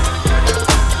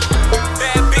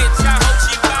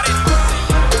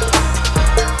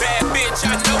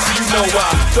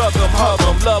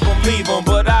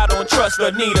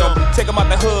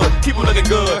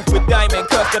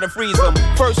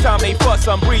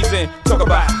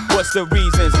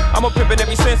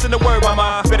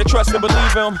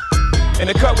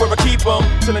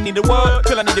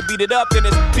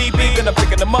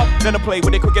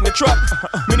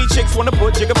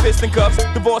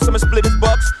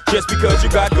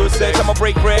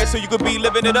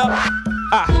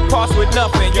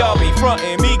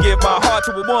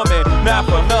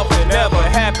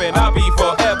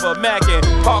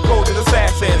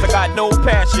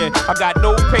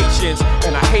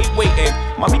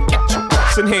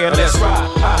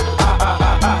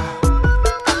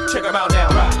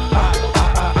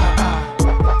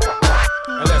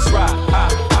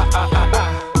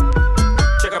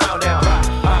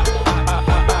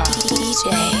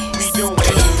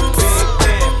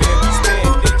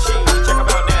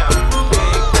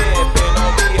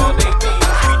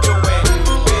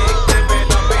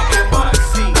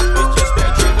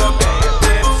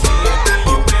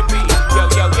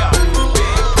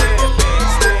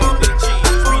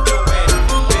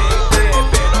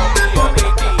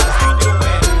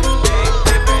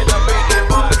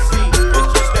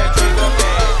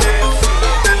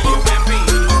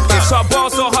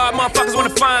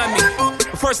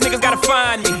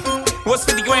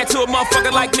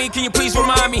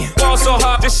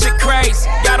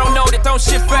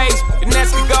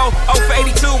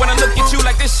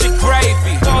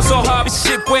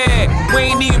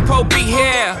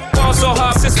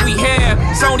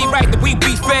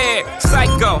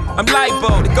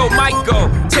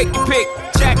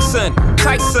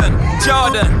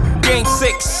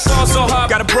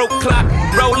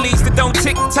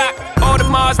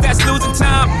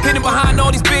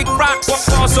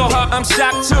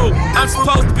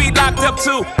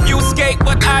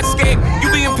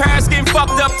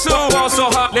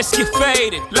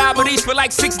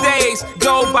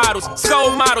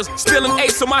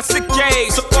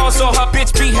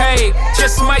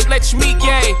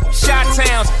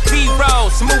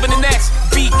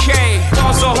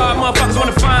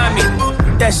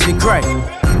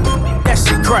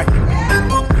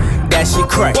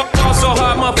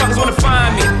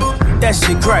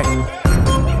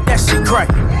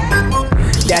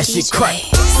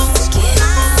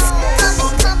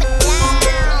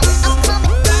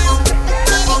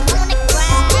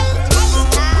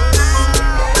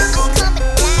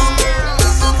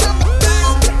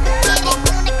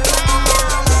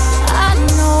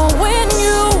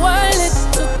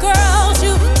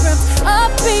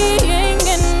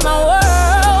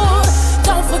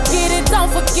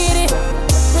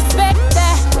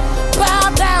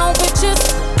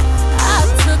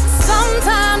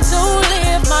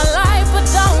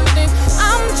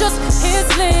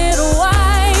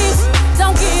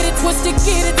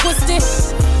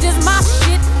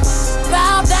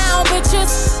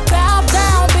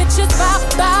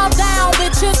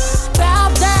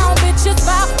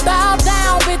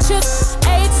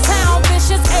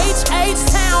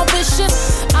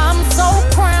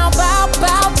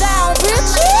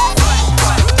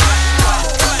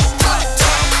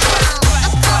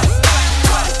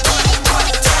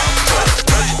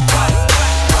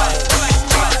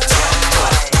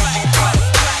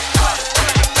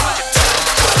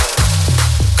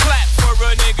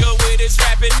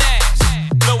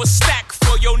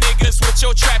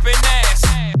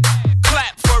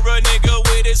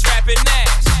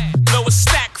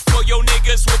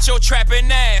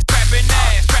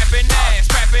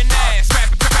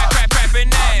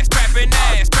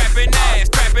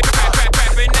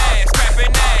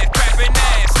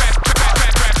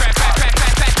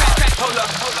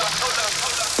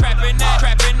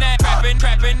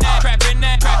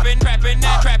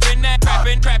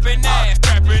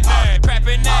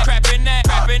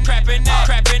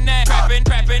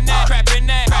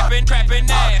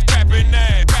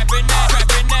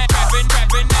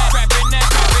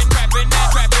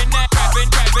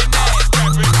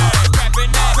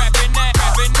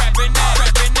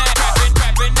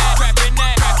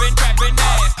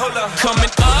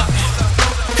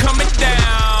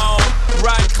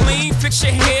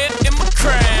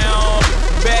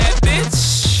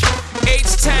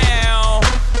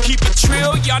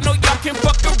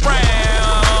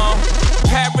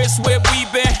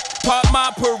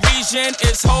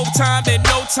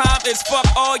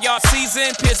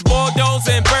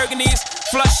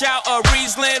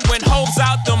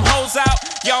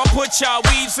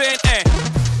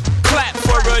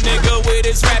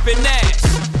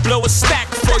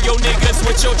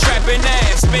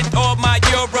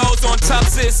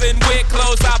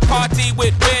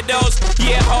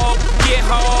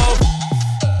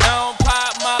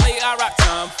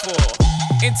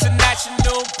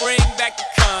 International, bring back the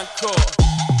Concord.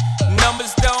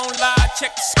 Numbers don't lie,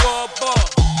 check the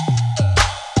scoreboard.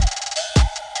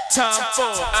 Time for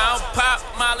I don't pop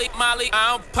Molly, Molly,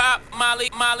 I don't pop Molly,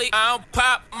 Molly, I don't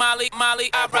pop Molly, Molly,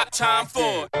 I rock time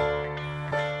for.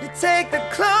 You take the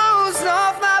clothes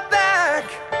off my back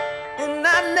and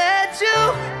I let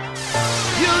you.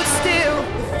 You'd steal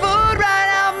the food right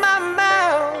out my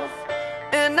mouth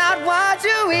and I'd watch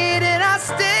you eat it. I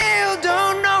still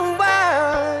don't know why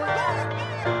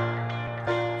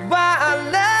I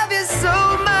love you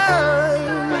so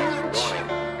much.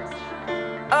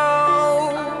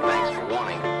 Oh,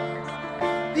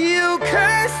 you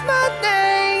curse my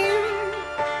name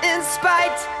in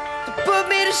spite to put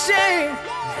me to shame.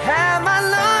 Have my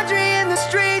laundry in the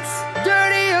streets,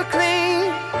 dirty or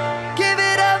clean. Give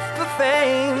it up for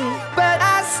fame, but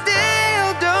I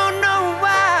still don't know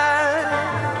why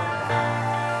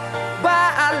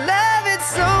I love it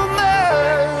so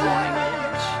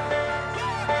much.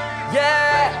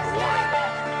 Yeah.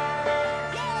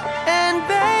 And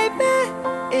baby,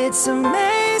 it's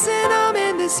amazing I'm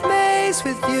in this space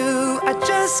with you. I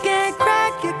just can't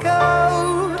crack your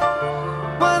code.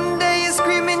 One day you're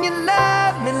screaming you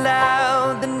love me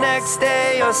loud, the next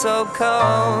day you're so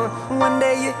cold. One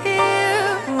day you're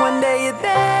here, one day you're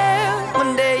there,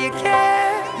 one day you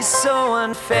care. You're so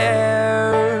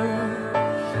unfair.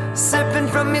 Sipping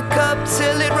from your cup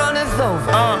till it runneth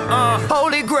over.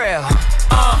 Holy grail.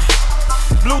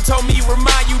 Blue told me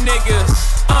remind you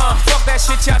niggas. Fuck that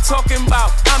shit y'all talking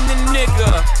about. I'm the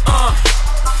nigga.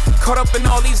 Caught up in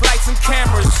all these lights and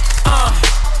cameras.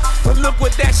 But look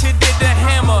what that shit did to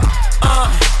Hammer.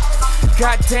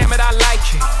 God damn it, I like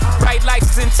it. Bright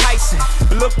lights is enticing.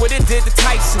 But look what it did to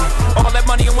Tyson. All that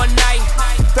money in one night,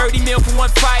 30 mil for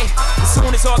one fight. As soon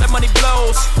as all that money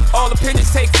blows, all opinions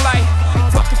take flight.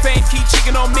 Fuck the fame, keep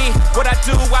cheating on me. What I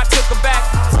do, I took her back.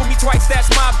 Fool me twice, that's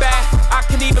my bad. I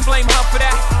can even blame her for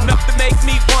that. Enough to make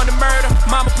me want to murder.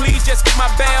 Mama, please just get my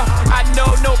bail. I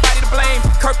know nobody to blame.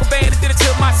 Kurt Cobain did it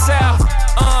to myself.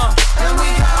 And we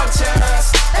all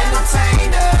just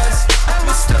entertainers. And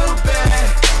we're stupid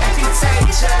and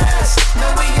contagious. No,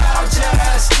 we all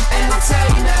just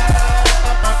entertainers.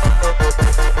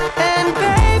 And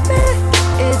baby,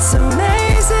 it's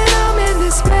amazing I'm in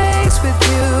this space with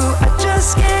you. I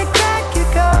just can't crack your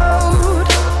code.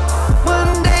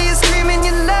 One day you're screaming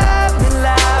you love me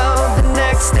loud, the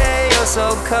next day you're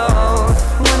so cold.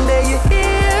 One day you're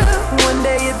here, one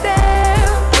day you're there,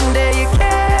 one day you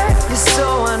care. You're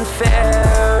so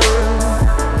unfair.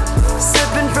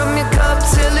 Sipping from your cup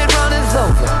till it runneth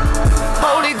over.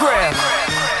 Holy grail.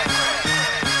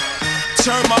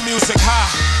 Turn my music high,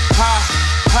 high,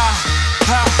 high,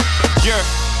 high. Yeah.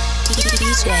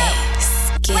 DJ Skip.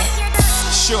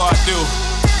 Sure I do.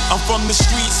 I'm from the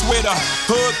streets with a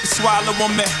hood to swallow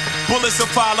on me. Bullets will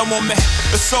follow on me.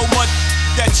 There's so much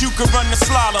that you could run the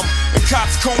slalom. The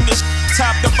cops comb this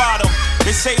top to bottom.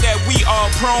 They say that we are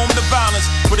prone to violence,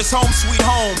 but it's home sweet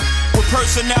home. With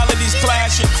personalities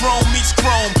clash and chrome meets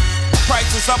chrome.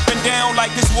 Prices up and down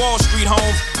like this Wall Street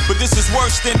home. But this is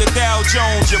worse than the Dow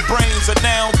Jones. Your brains are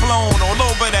now blown all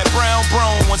over that brown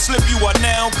brone. One slip you are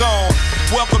now gone.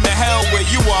 Welcome to hell where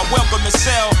you are, welcome to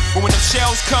sell. But when the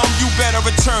shells come, you better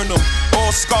return them.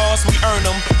 All scars, we earn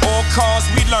them. All cars,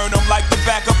 we learn them like the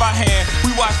back of our hand.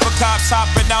 We watch for cops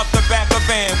hopping out the back of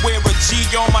van. Wear a G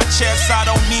on my chest, I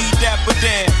don't need that, but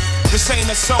damn. This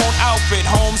ain't a sewn outfit,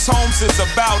 Holmes is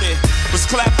about it. Was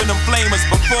clapping them flamers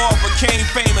before I became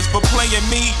famous. But playing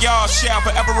me, y'all shall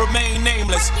forever remain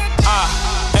nameless. I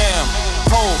am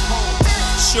hope.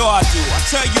 Sure I do. I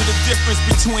tell you the difference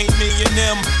between me and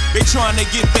them. They trying to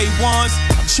get they ones,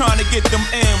 I'm trying to get them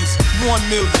M's. 1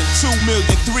 million, 2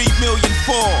 million, 3 million,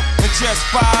 4. In just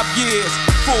 5 years,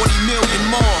 40 million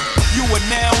more. You are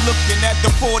now looking at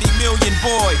the 40 million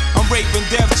boy. I'm raping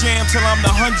Def Jam till I'm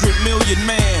the 100 million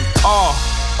man.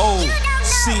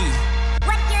 R.O.C.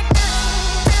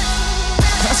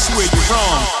 That's where you're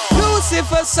wrong.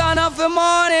 Lucifer, son of the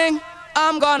morning,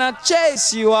 I'm gonna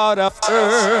chase you out of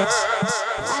earth.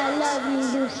 I love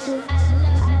you, Lucifer.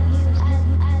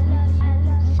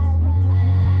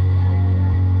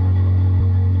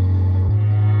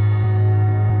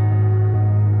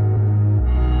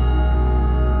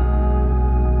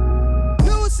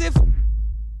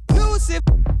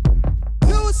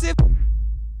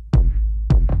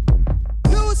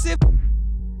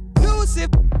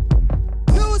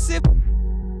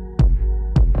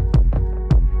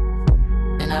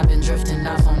 And I've been drifting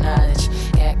off on knowledge.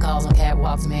 Cat calls on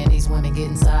catwalks, man, these women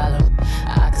getting silent.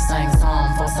 I could sing a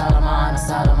song for Solomon or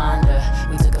Salamander.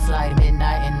 We took a flight at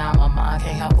midnight and now my mind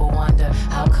can't help but wonder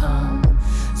how come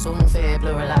Spoon-fed,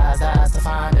 pluralized eyes to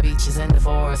find the beaches in the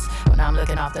forest. When I'm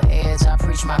looking off the edge, I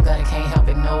preach my gut and can't help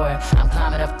ignore it. I'm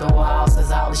climbing up the walls,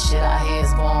 cause all the shit I hear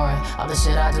is boring. All the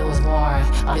shit I do is boring.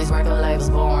 All these record labels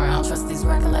boring. I don't trust these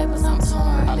record labels, I'm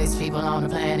torn. All these people on the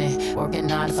planet working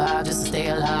 9 to 5 just to stay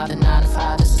alive. The 9 to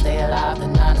 5 just to stay alive. The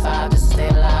 9 to 5 just to stay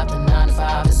alive. The 9 to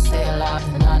 5 just to stay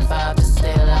alive. The 9 to 5 just to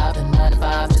stay alive. The 9 to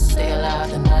 5 just to stay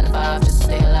alive. The 9 to 5 just to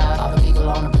stay alive. All the people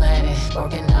on the planet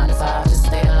working 9 to 5 just to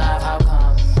stay alive. How come?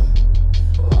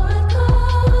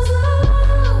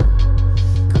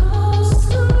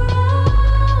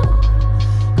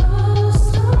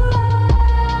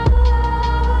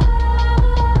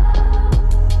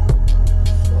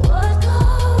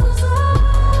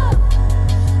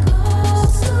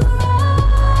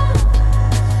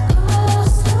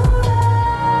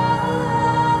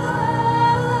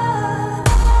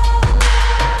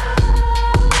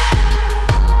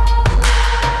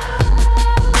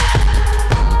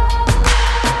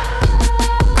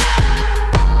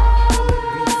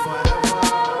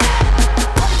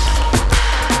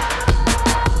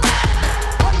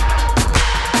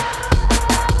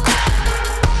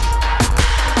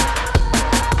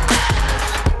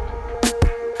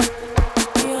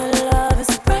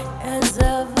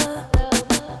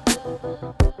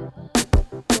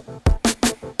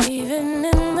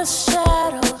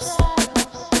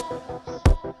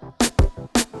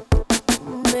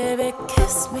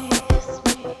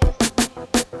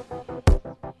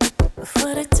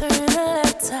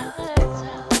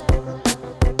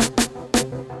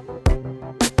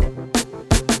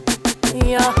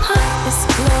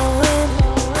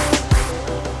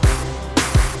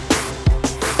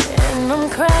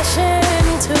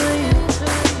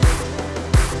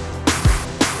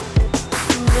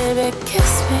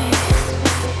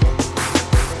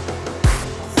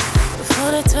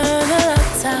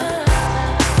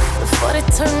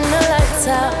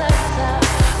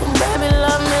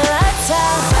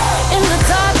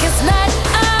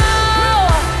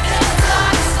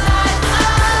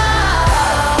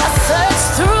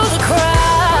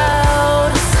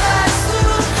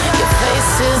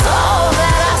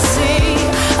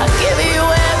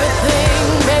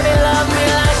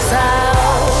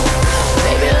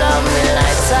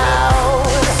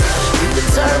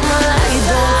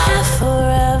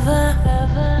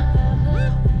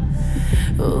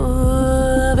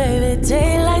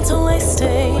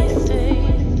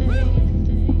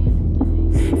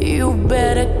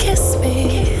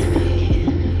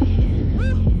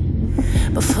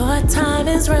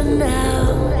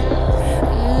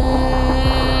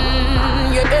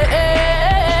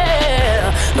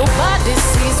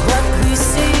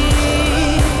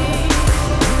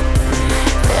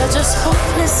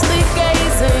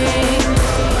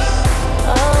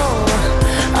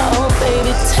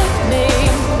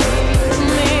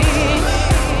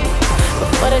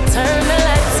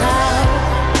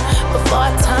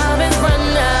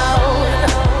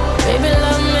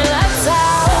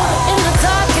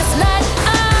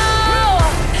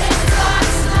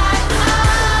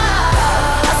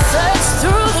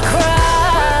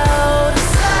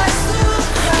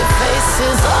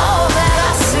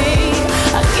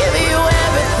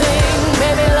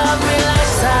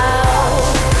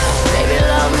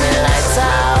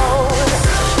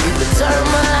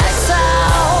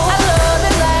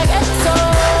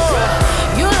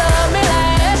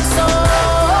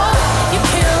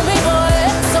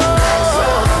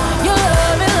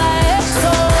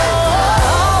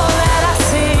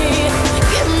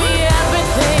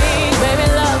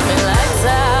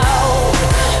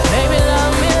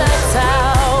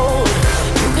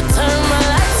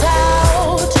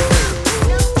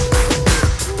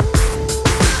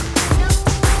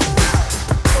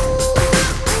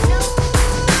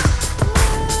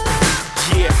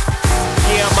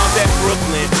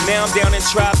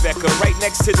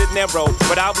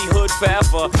 But I'll be hood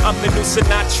forever. I'm the new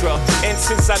Sinatra, and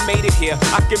since I made it here,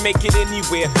 I can make it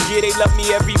anywhere. Yeah, they love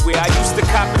me everywhere. I used to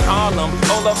cop in Harlem,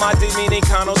 all of my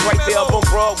Dominicanos right there up on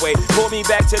Broadway. Pulled me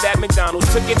back to that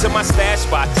McDonald's, took it to my stash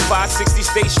spot, 560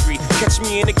 State Street. Catch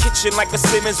me in the kitchen like a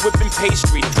Simmons whipping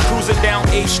pastry. Cruising down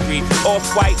A Street,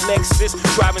 off-white Lexus,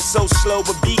 driving so slow,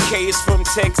 but BK is from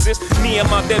Texas. Me, I'm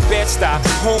out that Bed-Stuy,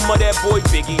 home of that boy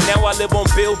Biggie. Now I live on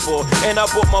Billboard, and I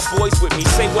brought my boys with me.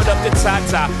 Say what up to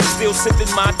Tata, still sipping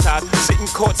my top, sitting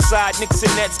courtside, Knicks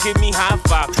and Nets give me high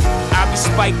five. I be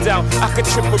spiked out, I could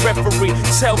trip a referee.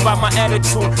 Tell by my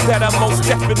attitude that I'm most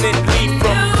definitely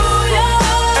from.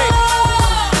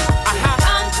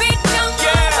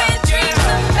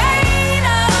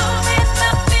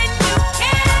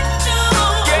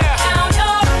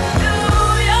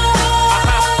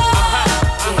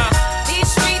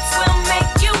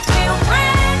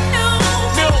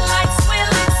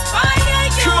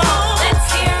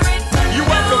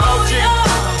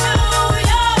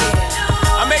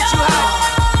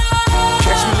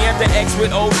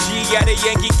 with OG at a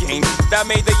Yankee game. That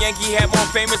made the Yankee hat more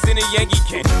famous than a Yankee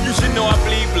can. You should know I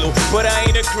bleed blue, but I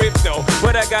ain't a crypto.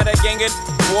 But I got a gang of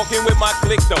walking with my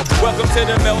click though. Welcome to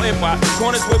the melting pot.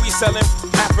 Corners where we sellin'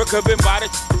 Africa been by the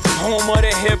home of the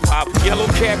hip hop. Yellow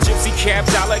cap, gypsy cap,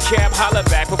 dollar cap, holla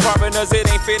back. For foreigners it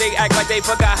ain't fair, they act like they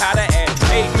forgot how to act.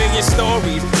 8 million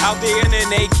stories out there in the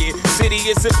naked city.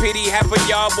 It's a pity half of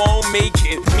y'all won't make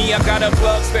it. Me, I got a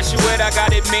plug special ed, I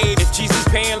got it made. If Jesus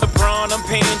paying LeBron, I'm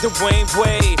paying Dwayne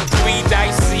Wade. 3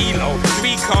 dice CeeLo,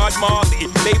 3 card Marley.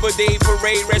 Labor Day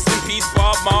parade, rest in peace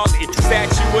Bob Marley.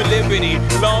 Statue of Liberty,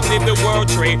 long live the World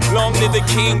Trade, long live the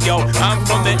King, yo. I'm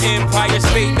from the Empire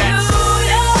State.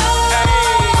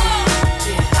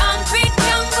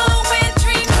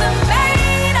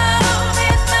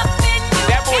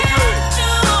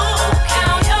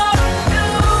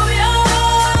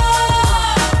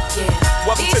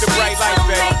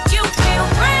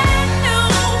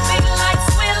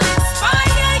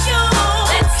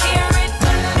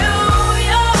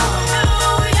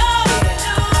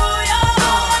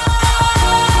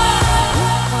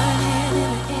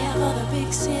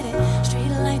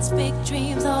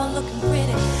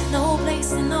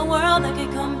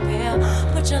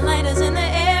 That's your lighters in the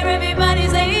air, everybody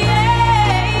say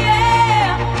yeah,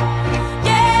 yeah,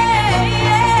 yeah,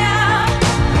 yeah.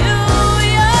 New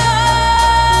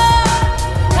York,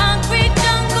 concrete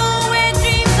jungle where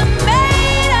dreams are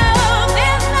made of.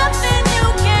 There's nothing you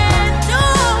can't do.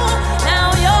 Now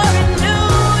you're in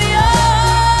New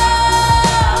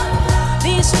York.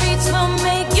 These streets will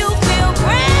make you feel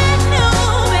brand new.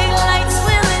 Big lights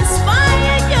will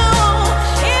inspire you.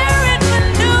 Hear it for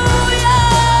New York.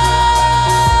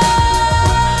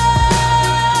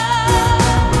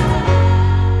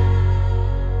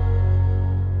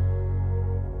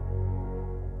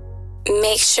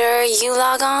 Make sure you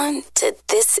log on to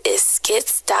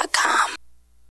thisisskits.com.